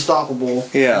 the Unstoppable,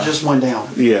 just went down.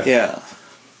 Yeah. Yeah.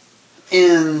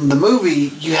 In the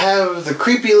movie, you have the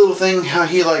creepy little thing, how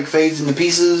he fades into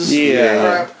pieces. Yeah.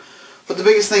 Crap. But the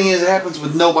biggest thing is it happens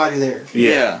with nobody there.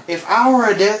 Yeah. If I were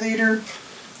a Death Eater,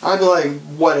 I'd be like,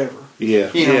 whatever. Yeah.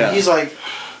 He's like...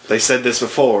 They said this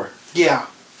before. Yeah.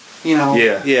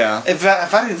 Yeah. Yeah. If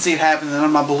I didn't see it happen, then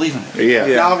I'm not believing it. Yeah.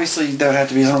 Now, obviously, there would have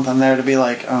to be something there to be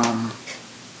like,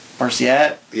 where's he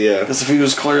at? Yeah. Because if he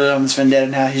was clearly on this vendetta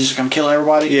now, he's just going to kill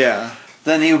everybody. Yeah.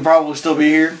 Then he would probably still be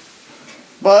here.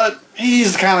 But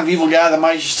he's the kind of evil guy that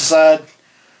might just decide,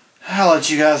 I'll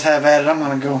let you guys have at it. I'm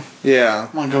going to go. Yeah.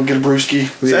 I'm going to go get a brewski.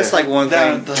 So that's like one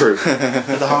thing. True.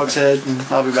 At the Hog's Head, and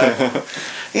I'll be back.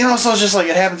 So it's just like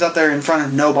it happens out there in front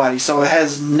of nobody, so it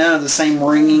has none of the same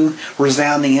ringing,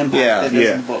 resounding impact that it is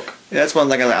in the book. Yeah, that's one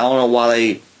thing I don't know why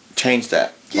they changed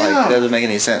that. Yeah. Like, it doesn't make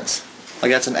any sense.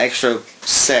 Like, that's an extra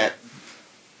set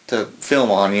to film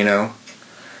on,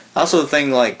 Also, the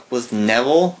thing, with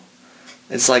Neville,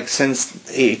 it's like, since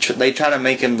they try to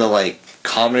make him the,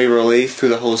 comedy relief through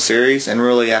the whole series, and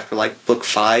really after, book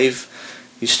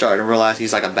 5, you start to realize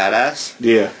he's, a badass.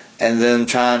 Yeah. And then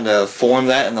trying to form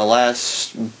that in the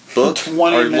last book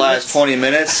last 20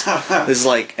 minutes is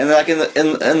and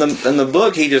in the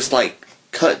book he just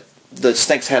cut the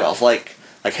snake's head off like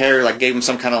Harry gave him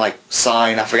some kind of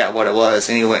sign, I forgot what it was,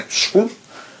 and he went swoop.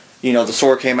 The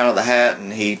sword came out of the hat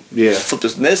and he flipped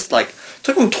his this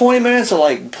took him 20 minutes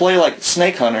to play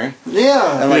Snake Hunter.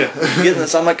 Yeah. And getting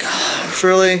this, I'm like,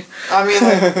 really? I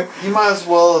mean, he might as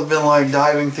well have been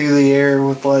diving through the air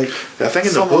with I think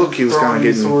in the book he was kind of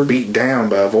getting beat down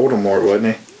by Voldemort,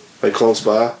 wasn't he? Close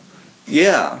by.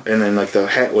 Yeah. And then the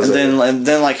hat was. And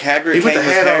then Hagrid he put the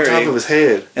hat on top of his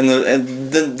head. And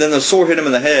then the sword hit him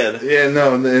in the head. Yeah,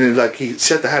 no, and then he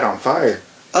set the hat on fire.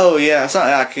 Oh yeah, it's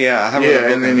not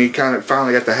and then he kind of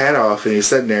finally got the hat off, and he's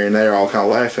sitting there, and they're all kind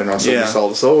of laughing. And he saw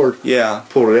the sword. Yeah.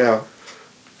 Pulled it out.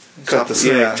 Cut the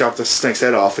snake, chopped the snake's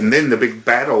head off, and then the big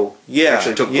battle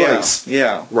actually took place.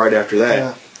 Yeah. Right after that.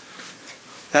 Yeah.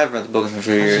 I haven't read the book in a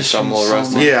few years, so I'm a little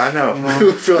rusty. Yeah, I know.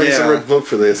 I feel like I read the book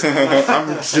for this.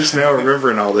 I'm just now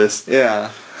remembering all this. Yeah.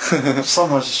 So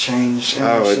much has changed.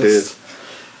 Oh, it did.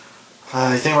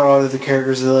 I think about all of the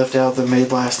characters they left out that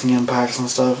made lasting impacts and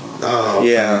stuff. Oh.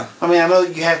 Yeah. I mean, I know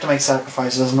you have to make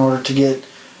sacrifices in order to get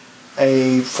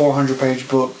a 400-page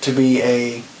book to be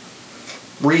a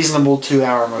reasonable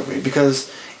 2-hour movie.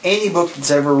 Because any book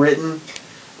that's ever written,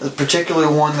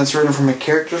 particularly one that's written from a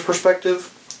character's perspective,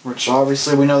 which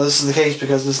obviously we know this is the case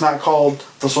because it's not called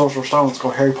The Sorcerer's Stone, it's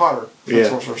called Harry Potter, The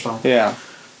Sorcerer's Stone. Yeah.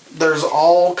 There's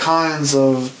all kinds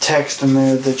of text in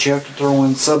there that you have to throw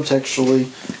in subtextually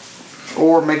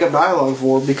or make up dialogue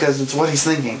for because it's what he's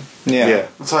thinking. Yeah.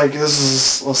 It's like, this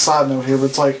is a side note here, but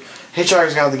it's like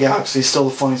Hitchhiker's Guide to the Galaxy is still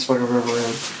the funniest book I've ever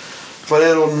read. But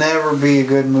it'll never be a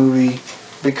good movie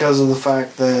because of the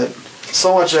fact that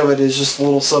so much of it is just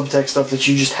little subtext stuff that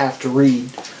you just have to read.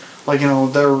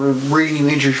 They're reading you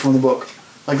entries from the book.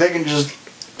 They can just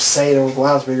say it over the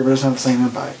loudspeaker, but it doesn't have the same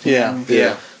impact. Yeah.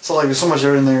 Yeah. So like there's so much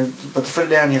there in there, but to fit it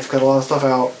down, you have to cut a lot of stuff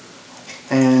out,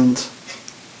 and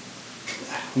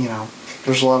you know,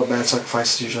 there's a lot of bad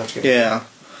sacrifices you have to get. Yeah.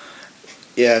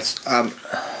 Yeah. It's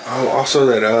also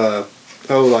that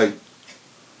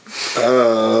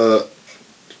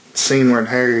scene when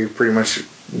Harry pretty much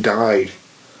died.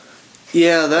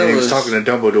 Yeah, that and he was talking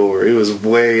to Dumbledore. It was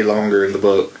way longer in the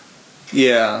book.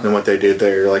 Yeah. Than what they did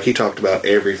there. Like, he talked about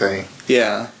everything.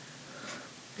 Yeah.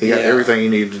 He got everything he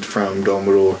needed from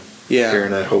Dumbledore. Yeah.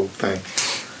 During that whole thing.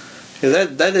 Yeah,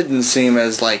 that didn't seem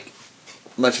as, like,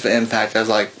 much of an impact as,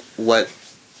 like, what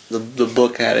the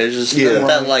book had. It was just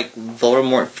that, like,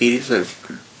 Voldemort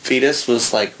fetus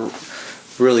was, like,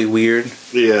 really weird.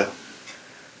 Yeah.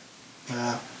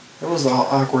 Yeah. It was an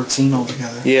awkward scene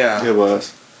altogether. Yeah. It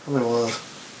was. It was.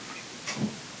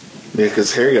 Yeah,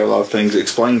 because Harry got a lot of things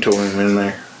explained to him in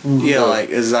there. Yeah, like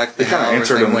exactly how everything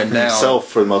answered him went down. Himself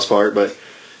for the most part, but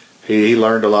he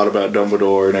learned a lot about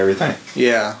Dumbledore and everything.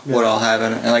 Yeah, what all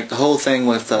happened. And like the whole thing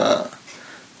with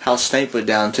how Snape went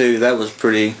down too, that was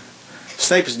pretty...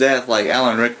 Snape's death, like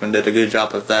Alan Rickman did a good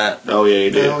job of that. Oh yeah,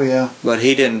 he did. Oh yeah. But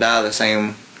he didn't die the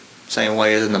same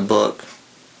way as in the book.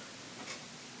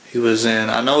 He was in...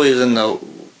 I know he was in the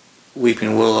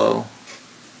Weeping Willow.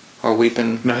 Or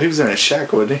Weeping... No, he was in a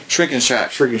shack, wasn't he? Shrinking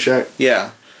Shack. Shrinking Shack.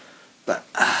 Yeah. But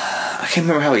I can't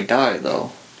remember how he died,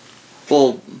 though.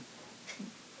 Well,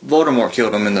 Voldemort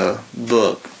killed him in the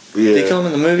book. Yeah. Did he kill him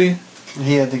in the movie?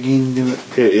 He had Nagini do it.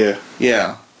 Yeah.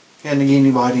 Yeah. He had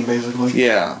Nagini biting, basically.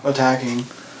 Yeah. Attacking.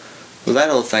 Well, that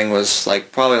whole thing was,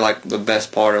 like, probably, like, the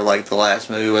best part of, like, the last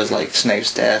movie was, like,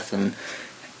 Snape's death and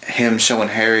him showing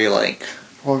Harry, like...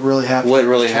 What really happened. What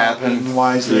really happened. And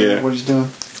why he's doing what he's doing.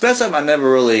 That's something I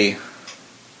never really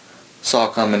saw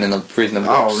coming in reading the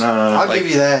books. Oh, no. I'll give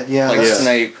you that, yeah. Like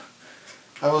Snape.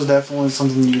 That was definitely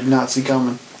something you did not see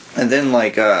coming. And then,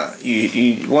 like,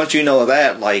 you once you know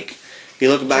that, like, you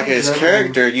look back at his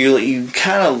character, you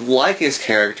kind of like his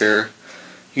character.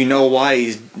 You know why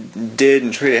he did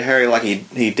and treated Harry like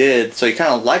he did, so you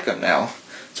kind of like him now.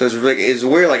 So it's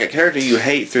weird, like a character you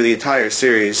hate through the entire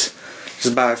series,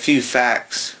 just by a few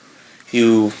facts,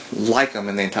 you like him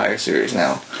in the entire series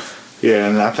now. Yeah,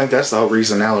 and I think that's the whole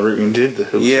reason Alan Rickman did the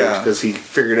Who series, because he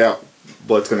figured out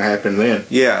what's going to happen then.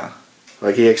 Yeah.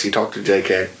 Like, he actually talked to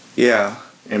J.K. Yeah.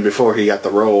 And before he got the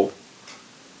role,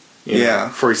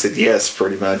 before he said yes,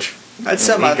 pretty much. That's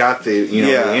something he got the the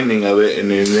ending of it, and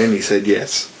then he said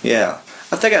yes. Yeah.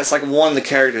 I think that's like one of the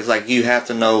characters, like, you have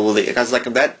to know, because like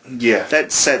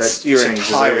that sets your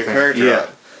entire character up.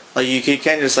 Like, you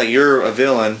can't just, like, you're a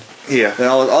villain. Yeah.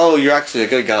 Then you're actually a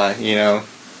good guy, you know.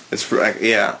 It's,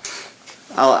 yeah.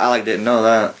 I didn't know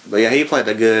that. But yeah, he played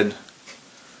a good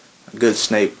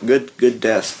Snape. Good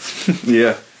death.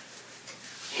 Yeah.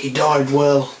 He died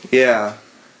well. Yeah.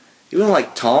 Even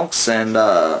like Tonks and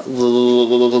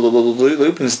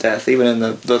Lupin's death, even in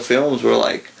the films, were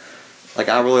like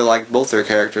I really liked both their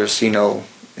characters, you know,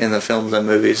 in the films and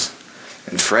movies.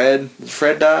 And Fred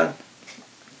died?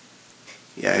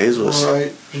 Yeah, his was...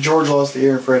 Right. George lost the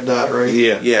ear, Fred died, right?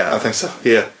 Yeah. Yeah. I think so.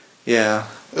 Yeah. Yeah.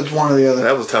 It's one or the other.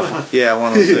 That was a tough one. Yeah,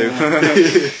 one of them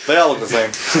too. They all look the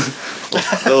same.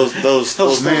 those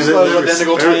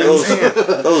identical twins.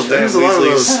 Those damn There's a lot of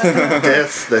those Weasleys.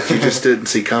 deaths that you just didn't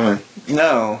see coming.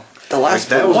 No. The last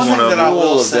that was one thing of that I them.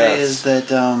 will Of say deaths. is that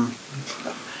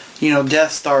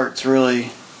death starts really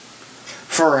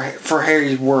for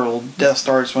Harry's world. Death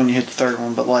starts when you hit the third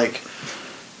one, but like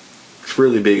It's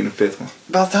really big in the fifth one.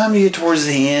 by the time you get towards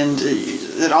the end,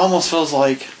 it almost feels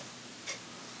like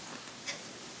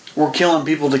we're killing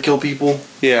people to kill people.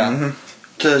 Yeah.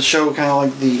 Mm-hmm. To show kind of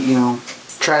like the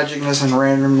tragicness and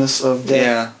randomness of death.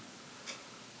 Yeah.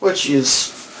 Which is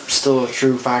still a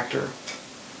true factor.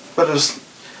 But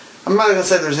I'm not going to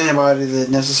say there's anybody that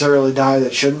necessarily died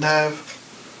that shouldn't have,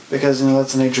 because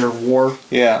that's the nature of war.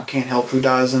 Yeah. You can't help who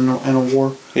dies in a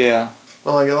war. Yeah.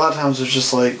 But like a lot of times it's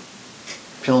just like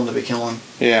killing to be killing.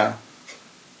 Yeah.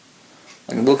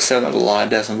 Like in Book 7, there's a lot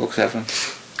of deaths in Book 7.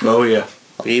 Oh, yeah.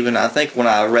 Like even, I think when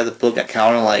I read the book, I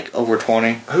counted like over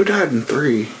 20. Who died in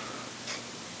 3?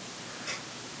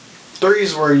 3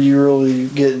 is where you really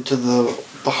get into the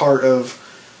heart of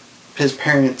his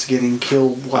parents getting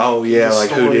killed. Like,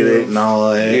 like who did it and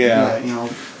all that. Yeah.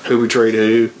 Who betrayed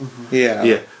who. Mm-hmm. Yeah.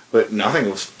 Yeah. But I think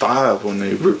it was 5 when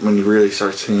you really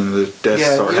start seeing the deaths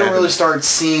start happening. You don't really start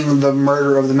seeing the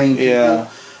murder of the main people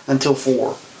until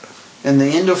 4. And the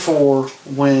end of 4,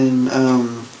 when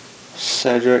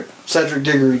Cedric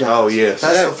Diggory dies. Oh, yes.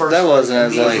 That's the first. That wasn't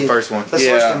as the first one. That's the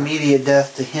first immediate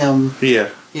death to him. Yeah.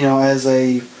 As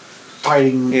a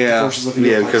fighting forces of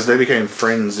evil. Yeah, because they became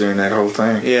friends during that whole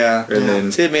thing. Yeah. And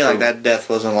then See, to me, like, that death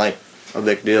wasn't, like, a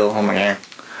big deal. I'm like,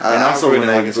 And also when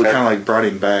they kind of like brought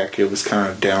him back, it was kind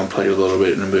of downplayed a little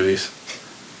bit in the movies.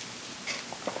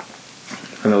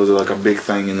 And it was like a big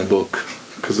thing in the book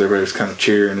because everybody was kind of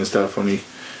cheering and stuff when he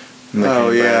came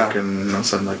back, and all of a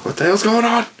sudden like, what the hell's going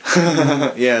on?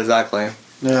 Yeah, exactly.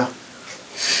 Yeah.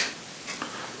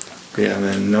 Yeah, and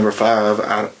then number 5,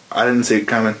 I didn't see it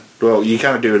coming. Well, you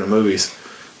kind of do it in the movies,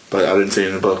 but I didn't see it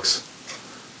in the books.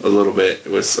 A little bit.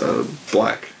 It was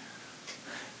Black.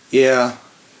 Yeah.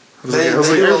 I was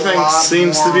like, everything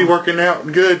seems to be working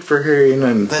out good for Harry, and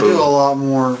then they do a lot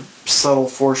more subtle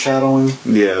foreshadowing.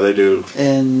 Yeah, they do.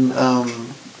 In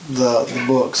the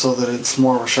book, so that it's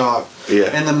more of a shock.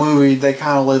 Yeah. In the movie, they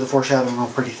kind of lay the foreshadowing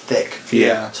on pretty thick.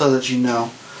 Yeah. So that you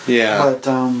know. Yeah. But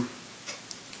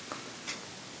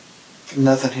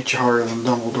nothing hits you harder than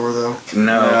Dumbledore, though.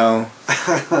 No.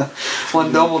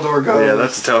 When Dumbledore goes. Yeah,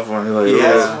 that's a tough one. Like,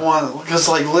 that's one, because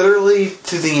like literally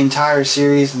to the entire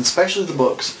series, and especially the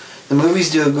books. The movies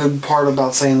do a good part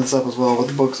about saying this up as well, but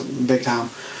the books big time.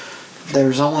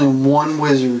 There's only one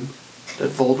wizard that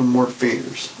Voldemort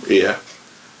fears. Yeah.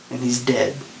 And he's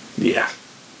dead. Yeah.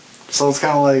 So it's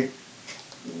kind of like,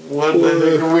 what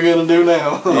are we going to do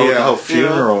now? Oh, yeah, the whole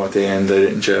funeral at the end they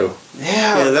didn't show.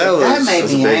 Yeah, that made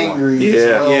me angry.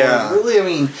 Yeah. Yeah. Really, I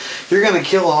mean, you're going to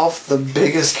kill off the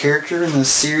biggest character in the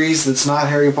series that's not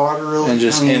Harry Potter, really. And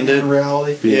just end it? In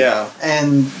reality. Yeah.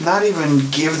 And not even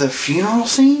give the funeral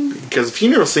scene? Because the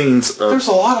funeral scenes... there's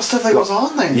a lot of stuff that goes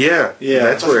on there. Yeah. Yeah.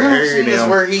 That's where Harry and is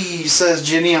where he says,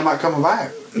 Ginny, I'm not coming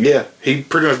back. Yeah. He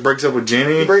pretty much breaks up with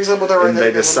Jenny. He breaks up with her right and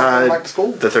there. they decide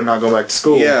that they're not going back to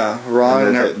school. Yeah. Ron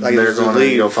and they're going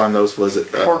to go find those, was it?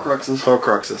 Horcruxes.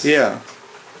 Horcruxes. Yeah.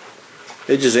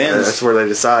 It just ends. That's where they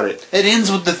decide it. It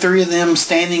ends with the three of them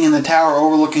standing in the tower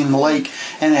overlooking the lake,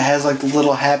 and it has like the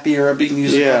little happy or upbeat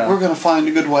music. Yeah. Like, we're going to find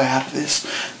a good way out of this.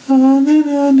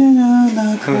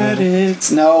 Credits.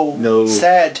 No.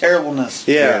 Sad terribleness.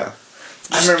 Yeah.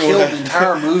 I remember killed the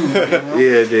entire movie. You know?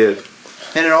 Yeah, it did.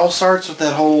 And it all starts with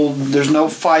that whole, there's no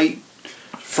fight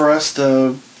for us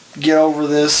to get over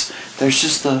this. There's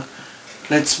just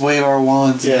let's wave our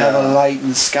wands and have a light in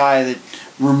the sky that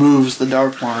removes the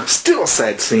dark mark. Still a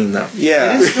sad scene, though.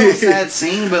 Yeah. It is still a sad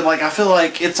scene, but like I feel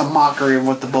like it's a mockery of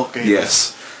what the book is.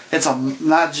 Yes. It's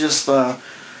not just an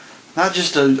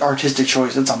artistic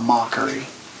choice. It's a mockery.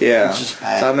 Yeah. It's just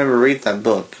bad. So I remember reading that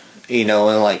book, and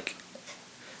like,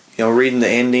 reading the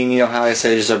ending, how I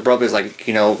said just abruptly, it's like,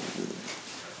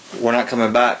 we're not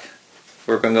coming back.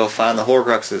 We're going to go find the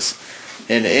Horcruxes.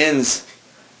 And it ends,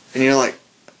 and you're like,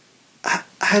 I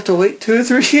have to wait 2 or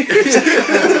 3 years.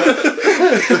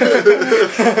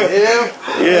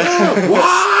 Yeah.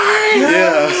 Why?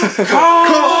 Yeah.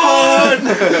 Come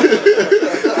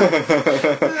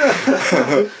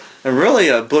on! And really,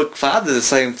 book 5 did the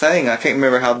same thing. I can't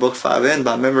remember how book 5 ended,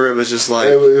 but I remember it was just like...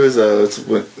 It was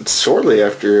it's shortly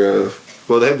after...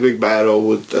 they had the big battle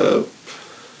with... it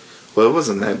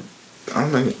wasn't that... I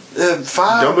don't think... 5...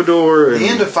 Dumbledore and... The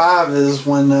end of 5 is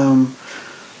when...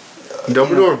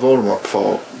 Dumbledore and Voldemort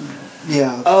fall.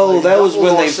 Yeah. Oh, like, that was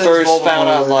when they first Voldemort found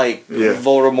out,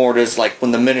 Voldemort is,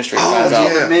 when the Ministry finds out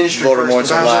the Ministry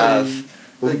Voldemort's alive.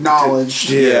 Acknowledged.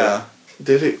 Yeah.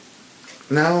 Did it?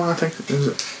 No, I think...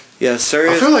 Yeah,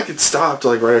 Sirius... I feel like it stopped,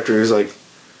 right after he was like...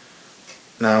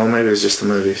 No, maybe it was just the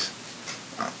movies.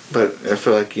 But I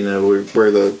feel like,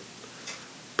 where the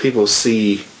people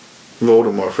see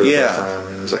Voldemort for the first time,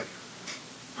 and it's like,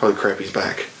 holy crap, he's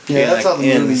back. Yeah, that's how the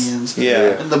movie ends.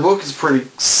 Yeah. And the book is pretty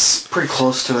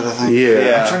close to it, I think.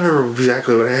 Yeah. I'm trying to remember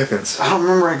exactly what happens. I don't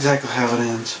remember exactly how it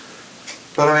ends.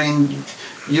 But I mean,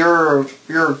 you're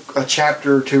a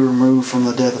chapter or 2 removed from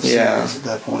the death of Sirius at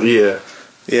that point. Yeah.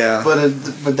 Yeah.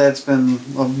 But that's been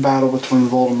a battle between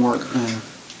Voldemort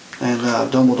and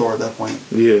Dumbledore at that point.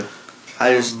 Yeah.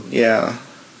 I just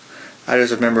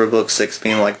remember book 6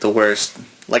 being the worst,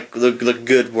 the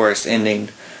good worst ending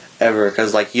ever,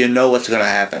 because what's going to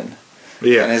happen.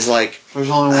 Yeah. And it's like, there's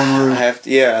only one route. I have to,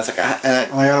 it's like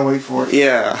I gotta wait for it.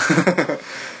 Yeah.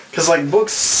 Because book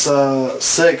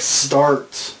 6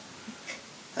 starts,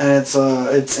 and it's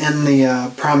in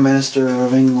the Prime Minister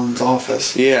of England's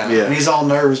office. Yeah. And he's all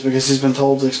nervous because he's been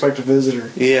told to expect a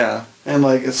visitor. Yeah. And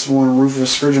it's when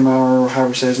Rufus Scrimgeour, or however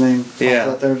you say his name,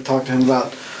 out there to talk to him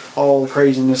about all the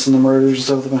craziness and the murders and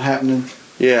stuff that have been happening.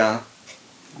 Yeah.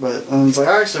 But it's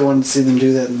I actually wanted to see them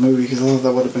do that in the movie because I thought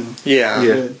that would have been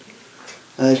good.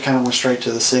 And they kind of went straight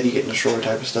to the city getting destroyed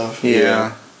type of stuff.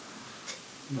 Yeah.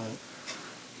 But,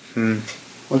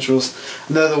 which was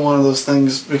another one of those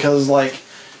things because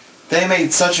they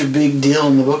made such a big deal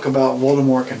in the book about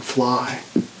Voldemort can fly.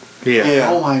 Yeah.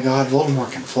 Oh my God,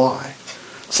 Voldemort can fly.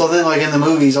 So then, like, in the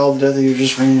movies, all the Death Eaters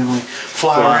just randomly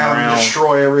fly around and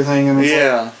destroy everything. And it's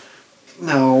like,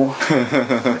 no.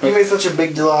 You made such a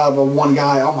big deal out of one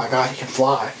guy. Oh my god, he can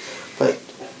fly. But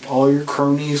all your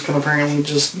cronies can apparently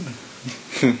just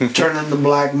turn into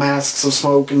black masks of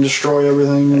smoke and destroy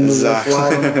everything. Exactly.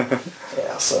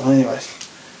 Yeah, so anyways.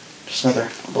 Just another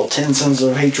little 10 cents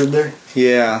of hatred there.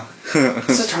 Yeah.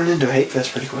 This turned into a hate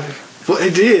fest pretty quick. Well,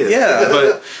 it did. Yeah.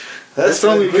 But that's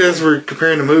only because we're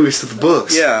comparing the movies to the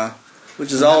books. Yeah.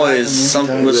 Which is always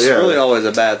something, which is really always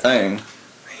a bad thing.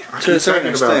 To a certain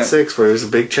extent. About 6 where there's a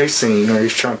big chase scene where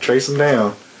he's trying to chase him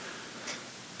down.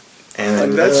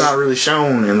 And that's not really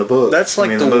shown in the book. That's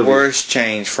like the worst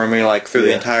change for me, like through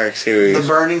the entire series. The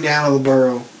burning down of the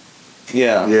burrow.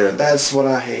 Yeah. Yeah. That's what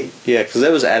I hate. Yeah, because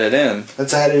it was added in.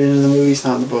 That's added into the movies,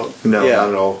 not in the book. No, not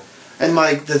at all. And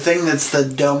like the thing that's the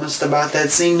dumbest about that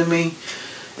scene to me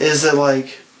is that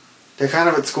like they're kind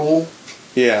of at school.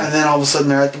 Yeah. And then all of a sudden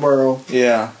they're at the burrow.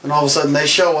 Yeah. And all of a sudden they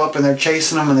show up and they're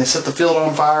chasing them and they set the field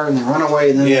on fire and they run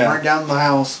away and then they burn down the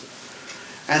house.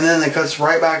 And then it cuts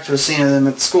right back to a scene of them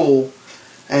at school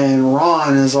and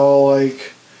Ron is all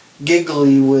like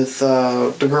giggly with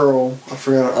the girl. I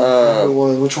forgot who it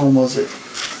was. Which one was it?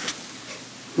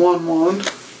 One.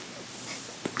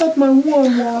 That's my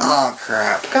one. Oh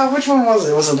crap. God, which one was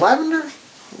it? Was it Lavender?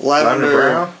 Lavender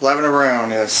Brown? Lavender Brown,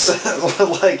 yes.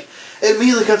 Like, it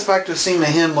immediately cuts back to a scene of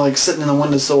him, like, sitting in the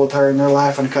windowsill with her, and they're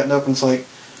laughing and cutting up, and it's like,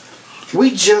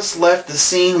 we just left the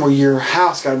scene where your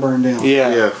house got burned down.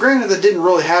 Yeah. Granted, that didn't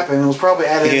really happen. It was probably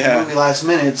added in the movie last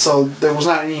minute, so there was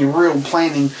not any real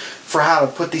planning for how to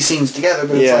put these scenes together,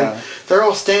 but it's like, they're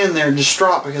all standing there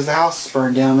distraught because the house is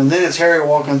burned down, and then it's Harry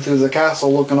walking through the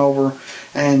castle looking over,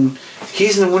 and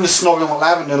he's in the window snogging with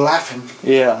Lavender laughing.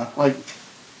 Yeah. Like,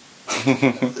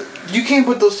 you can't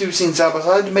put those two scenes side by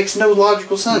side. It makes no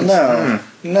logical sense. No.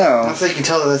 I think you can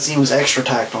tell that that scene was extra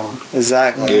tacked on.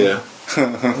 Exactly. Yeah.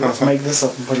 Let's make this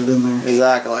up and put it in there.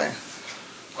 Exactly.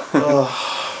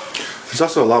 There's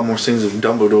also a lot more scenes of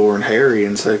Dumbledore and Harry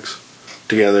in 6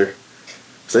 together.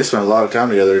 They spent a lot of time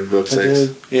together in book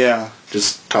 6. Yeah.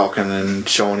 Just talking and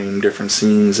showing him different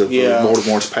scenes of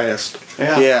Voldemort's past.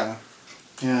 Yeah,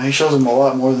 he shows him a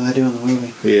lot more than they do in the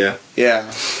movie. Yeah.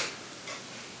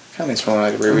 Kind of makes me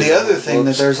want to reread the other thing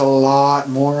that there's a lot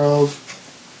more of,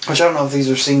 which I don't know if these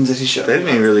are scenes that he showed. They didn't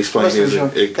even really explain they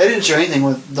didn't show anything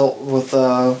with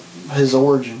his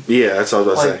origin. Yeah, that's what I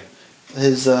was about to say.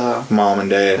 His mom and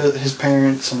dad, his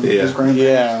parents and his grandparents.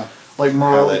 Yeah. Like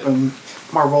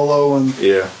Marvolo and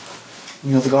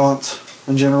the Gaunts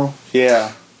in general.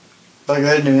 Yeah. Like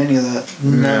they didn't do any of that.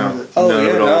 None of it. Oh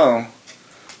yeah, no.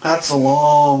 That's a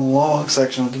long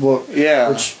section of the book. Yeah.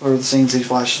 Which are the scenes he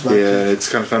flashes back to. Yeah, it's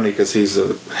kind of funny because he's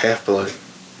a half-blood.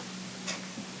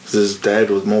 His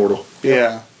dad was mortal.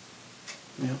 Yeah.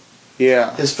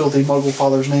 Yeah. His filthy muggle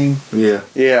father's name. Yeah.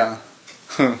 Yeah.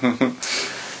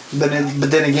 But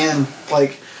then again,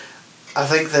 like, I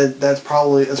think that's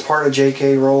probably, as part of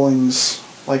J.K. Rowling's,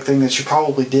 like, thing that she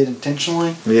probably did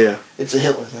intentionally. Yeah. It's a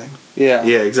Hitler thing. Yeah,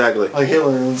 exactly. Like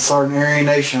Hitler started an Aryan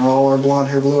nation, all our blonde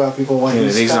hair, blue eyed people. Like,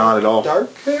 and he's not at all.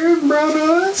 Dark hair and brown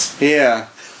eyes. Yeah.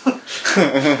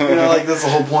 Like, that's the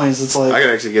whole point. Is it's like, I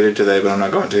could actually get into that, but I'm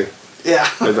not going to. Yeah.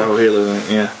 With the whole Hitler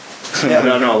thing, I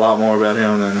know a lot more about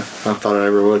him than I thought I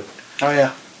ever would. Oh,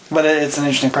 yeah. But it's an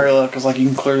interesting parallel, because, like, you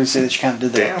can clearly see that you kind of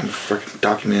did that. Damn, freaking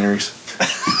documentaries.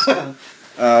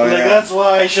 That's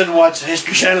why I shouldn't watch the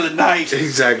History Channel at night.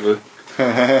 Exactly. But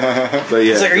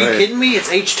yeah, it's like, are you kidding me? It's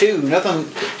H2. Nothing.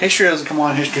 History doesn't come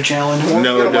on History Channel anymore.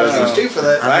 No, it doesn't. H2 for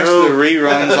that. Actually, the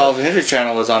reruns of the History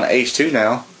Channel is on H2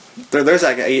 now. There's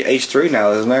like H3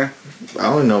 now, isn't there? I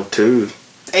only know 2.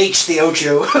 H the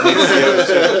Ocho.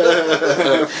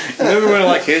 Remember when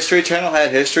like History Channel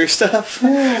had history stuff?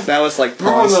 Now it's like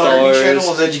Pawn Stars. Stars. Channel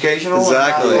was educational.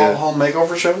 Exactly. And all home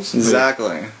makeover shows.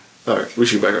 Exactly. Alright, we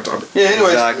should back on topic. Yeah,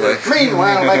 anyways. Exactly.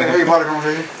 Meanwhile, back in Harry Potter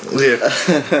conversation.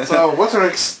 Yeah. So, what's our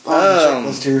next on the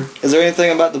checklist here? Is there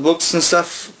anything about the books and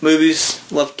stuff, movies,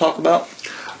 left to talk about?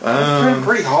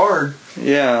 Pretty hard.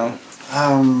 Yeah.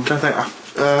 I'm trying to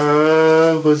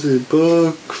think. Was it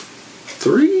book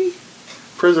 3?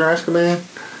 Prisoner of Azkaban?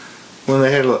 When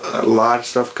they had a lot of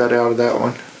stuff cut out of that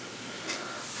one.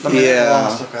 I mean, a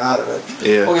lot of stuff out of it.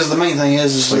 Yeah. Well, because the main thing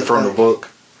is like from the book.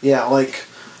 Yeah, like.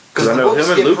 Because I know him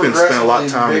and Lupin spent a lot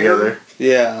of time together.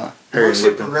 Yeah. The books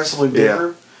get progressively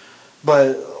bigger,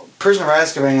 but Prisoner of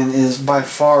Azkaban is by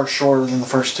far shorter than the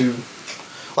first two.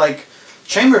 Like,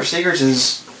 Chamber of Secrets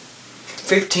is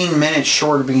 15 minutes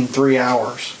short of being 3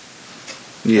 hours.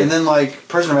 Yeah. And then, like,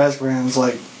 Prisoner of Azkaban is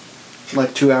like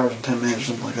 2 hours and 10 minutes or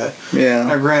something like that. Yeah.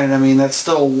 Now, granted, I mean, that's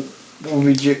still will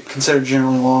be considered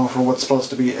generally long for what's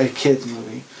supposed to be a kid's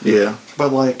movie. Yeah.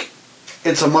 But like,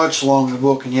 it's a much longer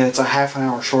book, and yet it's a half an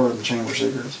hour shorter than Chamber of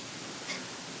Secrets.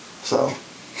 So,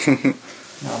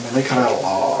 they cut out a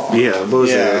lot. Yeah, what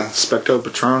was it? Specto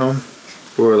Patronum,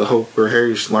 where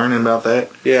Harry's learning about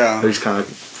that. Yeah. He just kind of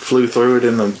flew through it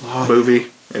in the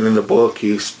movie, and in the book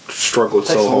he struggled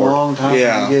so hard. Takes a long time to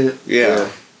get it. Yeah.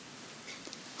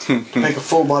 Make a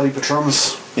full body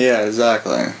Patronus. Yeah,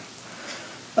 exactly.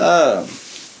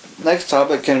 Next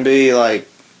topic can be like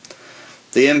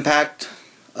the impact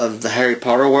of the Harry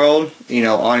Potter world,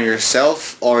 on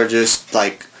yourself, or just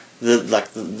like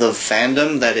the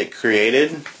fandom that it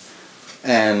created.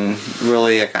 And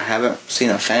really, I haven't seen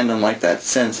a fandom like that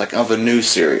since, of a new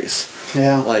series.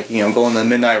 Yeah. Going to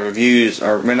midnight reviews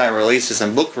or midnight releases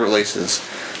and book releases,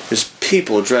 just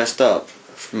people dressed up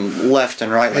from left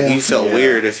and right. You felt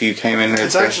weird if you came in there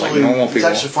dressed like normal people. It's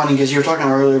actually funny because you were talking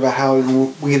earlier about how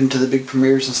we get into the big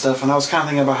premieres and stuff, and I was kind of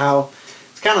thinking about how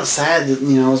it's kind of sad that,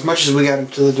 as much as we got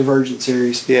into the Divergent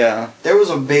series, there was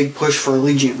a big push for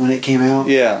Allegiant when it came out.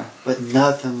 Yeah. But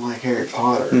nothing like Harry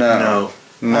Potter. No.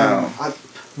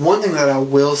 One thing that I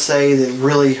will say that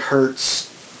really hurts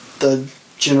the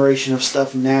generation of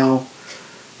stuff now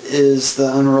is the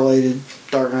unrelated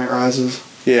Dark Knight Rises.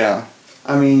 Yeah.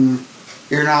 I mean,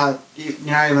 you're not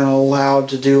even allowed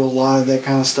to do a lot of that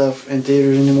kind of stuff in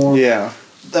theaters anymore. Yeah.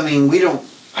 I mean,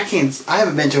 I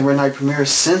haven't been to a midnight premiere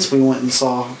since we went and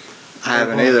saw. I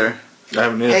haven't either.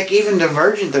 Heck, even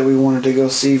Divergent that we wanted to go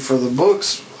see for the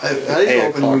books. I didn't 8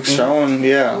 open o'clock weekend. showing,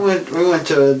 yeah. We went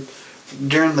to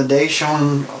during the day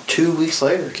showing 2 weeks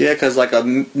later. Yeah, because a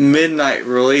midnight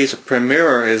release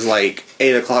premiere is 8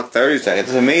 o'clock Thursday.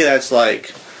 To me, that's I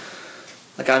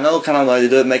know kind of they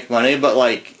do it make money, but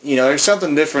there's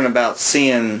something different about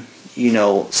seeing,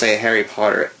 say Harry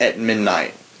Potter at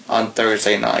midnight on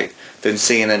Thursday night than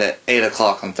seeing it at 8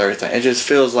 o'clock on Thursday. It just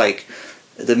feels like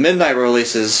the midnight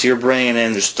releases, you're bringing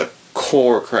in just a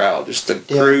core crowd, just a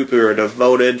group who are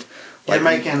devoted. You're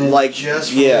making it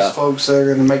just for those folks that are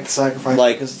going to make the sacrifice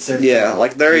because it's their day.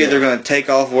 They're either going to take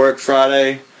off work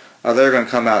Friday or they're going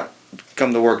to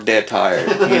come to work dead tired,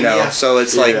 So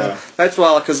it's that's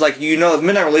why, because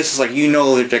midnight releases,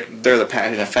 they're the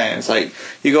passionate fans.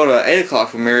 You go to 8 o'clock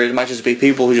premiere, it might just be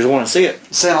people who just want to see it.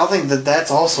 Sam, I think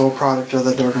that's also a product of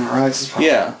the Dark Knight Rises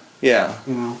product. Yeah.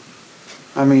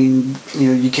 I mean,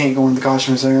 you can't go in the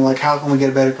costume center how can we get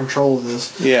a better control of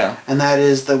this? Yeah. And that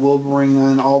is that we'll bring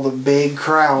in all the big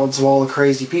crowds of all the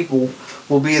crazy people.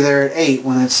 We'll be there at 8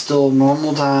 when it's still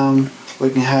normal time. We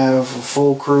can have a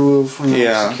full crew of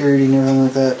security and everything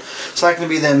like that. It's not going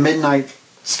to be that midnight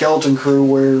skeleton crew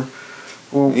where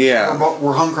we're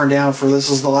hunkering down for this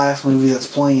is the last movie that's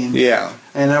playing. Yeah.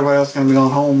 And everybody else is going to be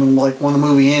going home. And when the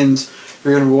movie ends,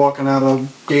 you're going to be walking out of a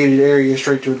gated area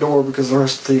straight to a door because the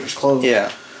rest of the theater's closed.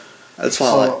 Yeah. That's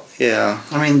why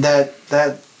I mean,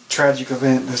 that tragic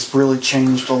event has really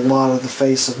changed a lot of the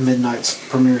face of Midnight's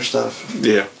premiere stuff.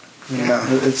 Yeah.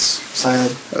 It's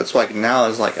sad. That's now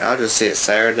it's I'll just see it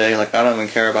Saturday. I don't even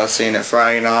care about seeing it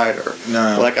Friday night or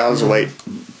I was wait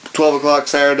 12 o'clock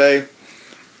Saturday.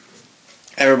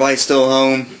 Everybody's still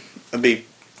home. It'd be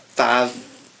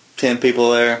 5-10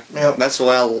 people there. Yep. That's the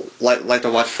way I like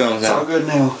to watch films now. It's all good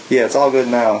now. Yeah, it's all good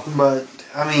now. But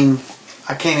I mean,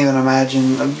 I can't even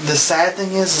imagine. The sad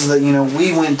thing is that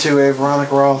we went to a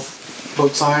Veronica Roth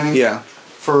book signing. Yeah.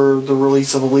 For the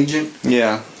release of Allegiant.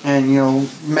 Yeah. And,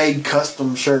 made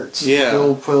custom shirts. Yeah.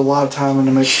 Bill put a lot of time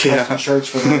into making custom shirts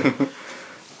for them.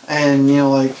 And,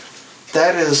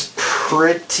 that is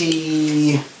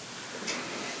pretty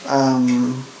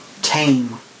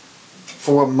tame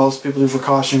for what most people do for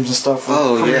costumes and stuff.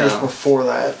 Premieres before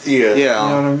that. Yeah. You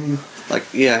know what I mean?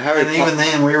 Harry and even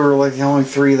then, we were the only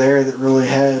 3 there that really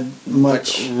had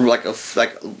much.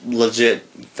 Legit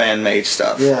fan-made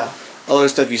stuff. Yeah. Other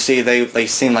stuff you see, they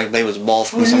seem like they was bought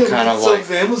from some kind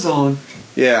of Amazon.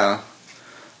 Yeah,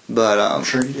 but I'm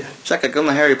sure you did. It's go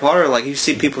to Harry Potter, you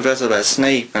see people dressed up as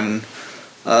Snape and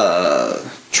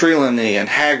Trelawney and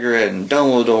Hagrid and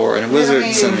Dumbledore and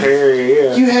wizards and Harry.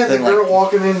 Yeah. You had the girl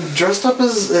walking in dressed up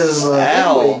as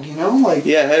Owl. Hedwig,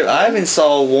 Yeah, I even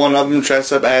saw one of them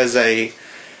dressed up as a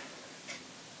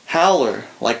Howler,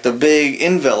 the big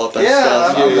envelope and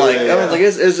stuff.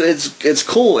 It's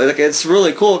cool. It's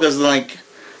really cool because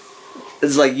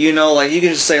it's you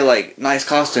can just say nice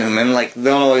costume and they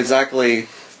don't know exactly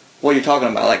what you're talking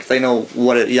about. They know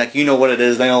what it what it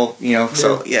is. They know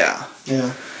So yeah.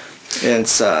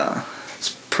 It's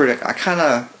pretty. I kind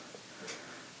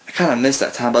of miss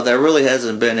that time, but there really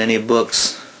hasn't been any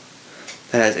books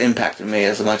that has impacted me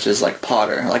as much as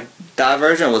Potter.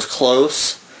 Divergent was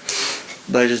close.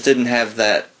 But it just didn't have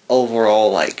that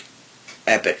overall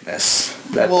epicness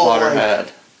that Potter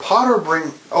had. Potter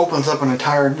opens up an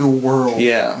entire new world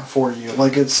for you.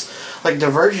 Like, it's like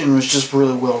Divergent was just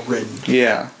really well written.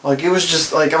 Yeah. Like, it was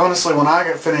just like, honestly, when I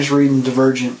got finished reading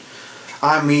Divergent,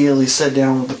 I immediately sat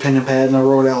down with a pen and pad and I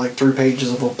wrote out like 3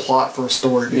 pages of a plot for a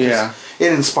story because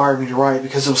it inspired me to write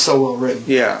because it was so well written.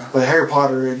 Yeah. But Harry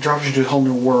Potter, it drops you into a whole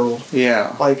new world.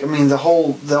 Yeah. Like, I mean, the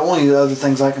only other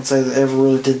things I can say that ever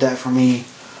really did that for me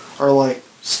are like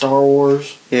Star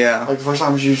Wars. Yeah. Like the first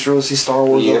time you really see Star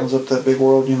Wars opens up that big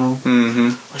world, you know?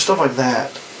 Mm-hmm. Or stuff like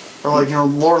that. Or like, you know,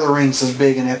 Lord of the Rings is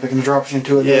big and epic and drops you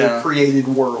into another created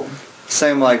world.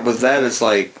 Same like with that, it's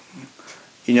like,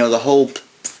 you know, the whole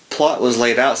plot was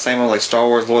laid out, same with like Star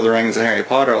Wars, Lord of the Rings, and Harry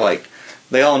Potter, like,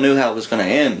 they all knew how it was going to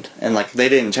end, and like, they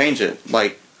didn't change it.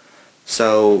 Like,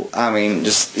 so, I mean,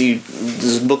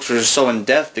 these books were just so in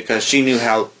depth because she knew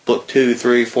how book 2,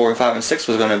 3, 4, 5, and 6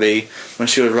 was going to be when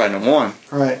she was writing them 1.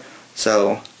 Right.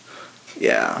 So,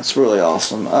 yeah, it's really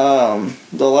awesome.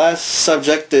 The last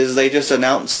subject is they just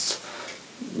announced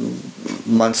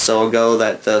months so ago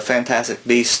that the Fantastic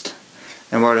Beast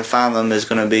and Where to Find Them is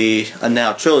going to be a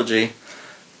now trilogy.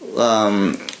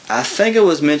 I think it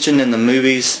was mentioned in the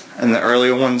movies and the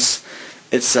earlier ones.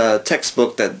 It's a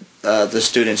textbook that the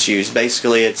students use.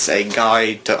 Basically, it's a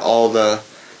guide to all the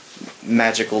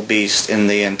magical beasts in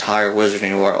the entire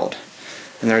Wizarding world.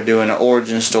 And they're doing an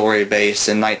origin story based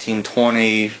in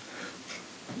 1920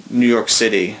 New York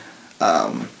City.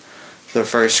 The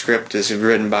first script is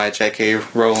written by J.K.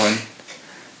 Rowling.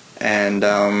 And,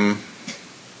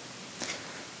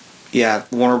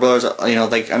 Warner Brothers, you know,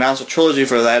 they announced a trilogy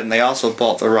for that, and they also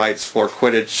bought the rights for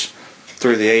Quidditch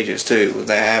Through the Ages, too.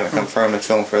 They haven't confirmed a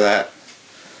film for that.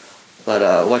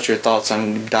 But, what's your thoughts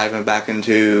on diving back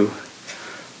into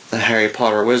the Harry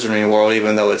Potter Wizarding world,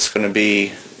 even though it's going to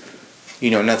be,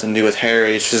 you know, nothing to do with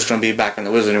Harry, it's just going to be back in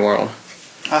the Wizarding world?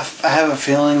 I have a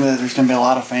feeling that there's going to be a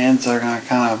lot of fans that are going to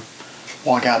kind of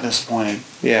walk out disappointed.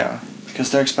 Yeah. Because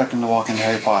they're expecting to walk into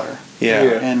Harry Potter. Yeah.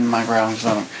 And my growling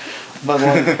stomach. But,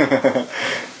 like,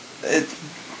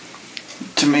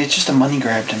 to me, it's just a money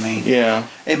grab to me. Yeah.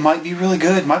 It might be really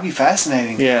good. It might be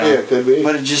fascinating. Yeah. Yeah, it could be.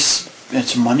 But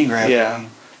it's a money grab to me.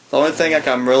 The only thing like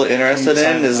I'm really interested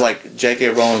in is like J.K.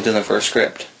 Rowling doing the first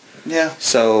script. Yeah.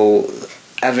 So,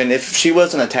 I mean, if she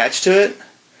wasn't attached to it,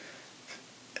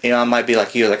 you know, I might be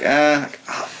like you, like,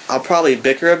 I'll probably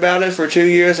bicker about it for 2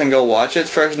 years and go watch it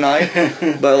first night.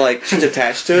 But like, she's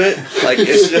attached to it, like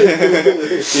it's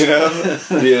just, you know.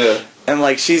 Yeah. And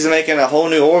like, she's making a whole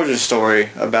new origin story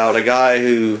about a guy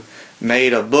who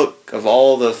made a book of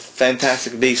all the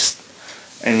Fantastic Beasts,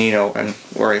 and you know, and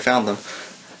where he found them.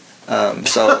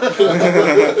 So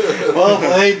well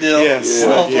played, Dill. Yes,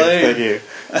 well played. Thank you.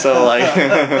 So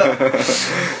like,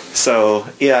 so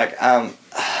yeah,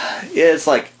 it's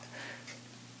like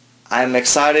I'm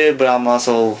excited, but I'm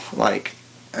also like,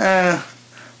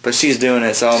 but she's doing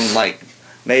it, so I'm like,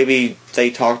 maybe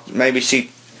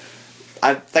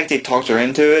I think they talked her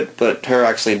into it, but her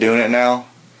actually doing it now.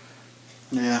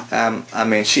 Yeah. I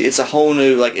mean, it's a whole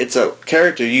new, like, it's a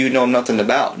character you know nothing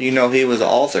about. You know he was an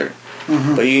author,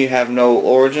 but you have no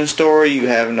origin story, you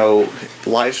have no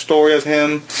life story of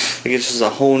him. Like, it's just a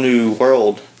whole new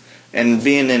world. And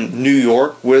being in New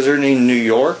York, Wizarding New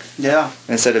York,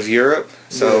 instead of Europe,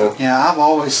 so... Yeah, I've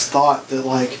always thought that,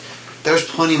 like, there's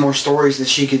plenty more stories that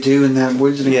she could do in that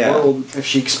Wizarding world if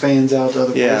she expands out to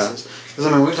other places. Because,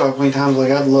 I mean, we've talked plenty times,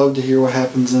 like, I'd love to hear what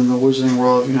happens in the Wizarding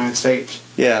world of the United States.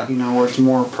 Yeah. You know, where it's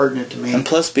more pertinent to me. And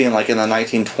plus being, like, in the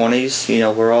 1920s, you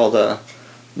know, where all the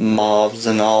mobs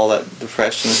and all that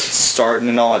depression starting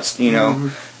and all that, you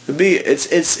know,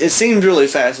 it seems really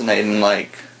fascinating,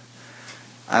 like...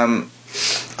 I'm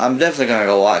definitely gonna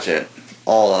go watch it,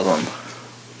 all of them.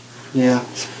 Yeah,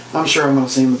 I'm sure I'm gonna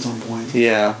see them at some point.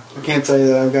 Yeah. I can't say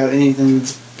that I've got anything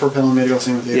that's propelling me to go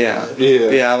see them with you.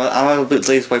 Yeah. I'm gonna at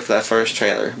least wait for that first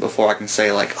trailer before I can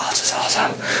say like, oh, this is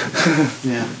awesome.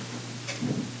 Yeah.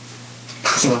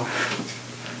 So.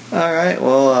 All right.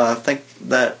 Well, I think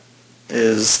that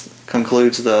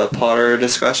concludes the Potter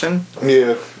discussion.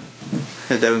 Yeah.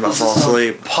 Devin about to fall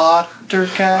asleep.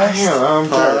 Pottercast? Yeah, I'm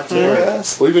tired.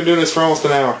 We've been doing this for almost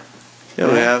an hour.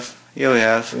 Yeah, we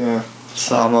have. Yeah.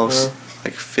 It's almost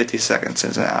like 50 seconds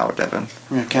into an hour, Devin.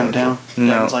 We're going to count it down?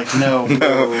 No. It's like, no.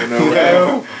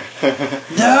 No.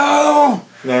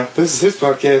 No. This is his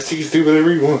podcast. He can do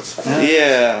whatever he wants.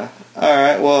 Yeah. All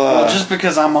right. Well, just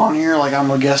because I'm on here, like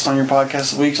I'm a guest on your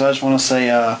podcast this week, so I just want to say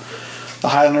the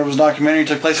Highlander was documentary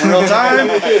took place in real time.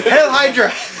 Hail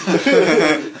Hydra!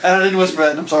 And I didn't whisper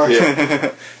that, I'm sorry.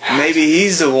 Yeah. Maybe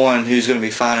he's the one who's going to be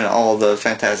finding all the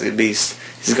Fantastic Beasts.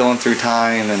 He's going through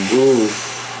time and... Ooh.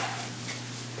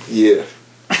 Yeah.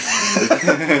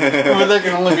 Or there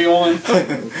can only be one.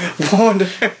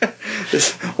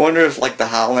 wonder if like the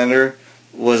Highlander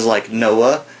was like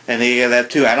Noah, and he had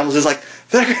two animals. It's like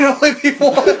there can only be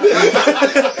one.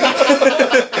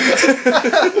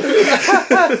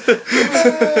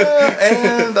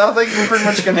 And I think we pretty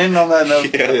much can end on that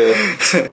note. Yeah.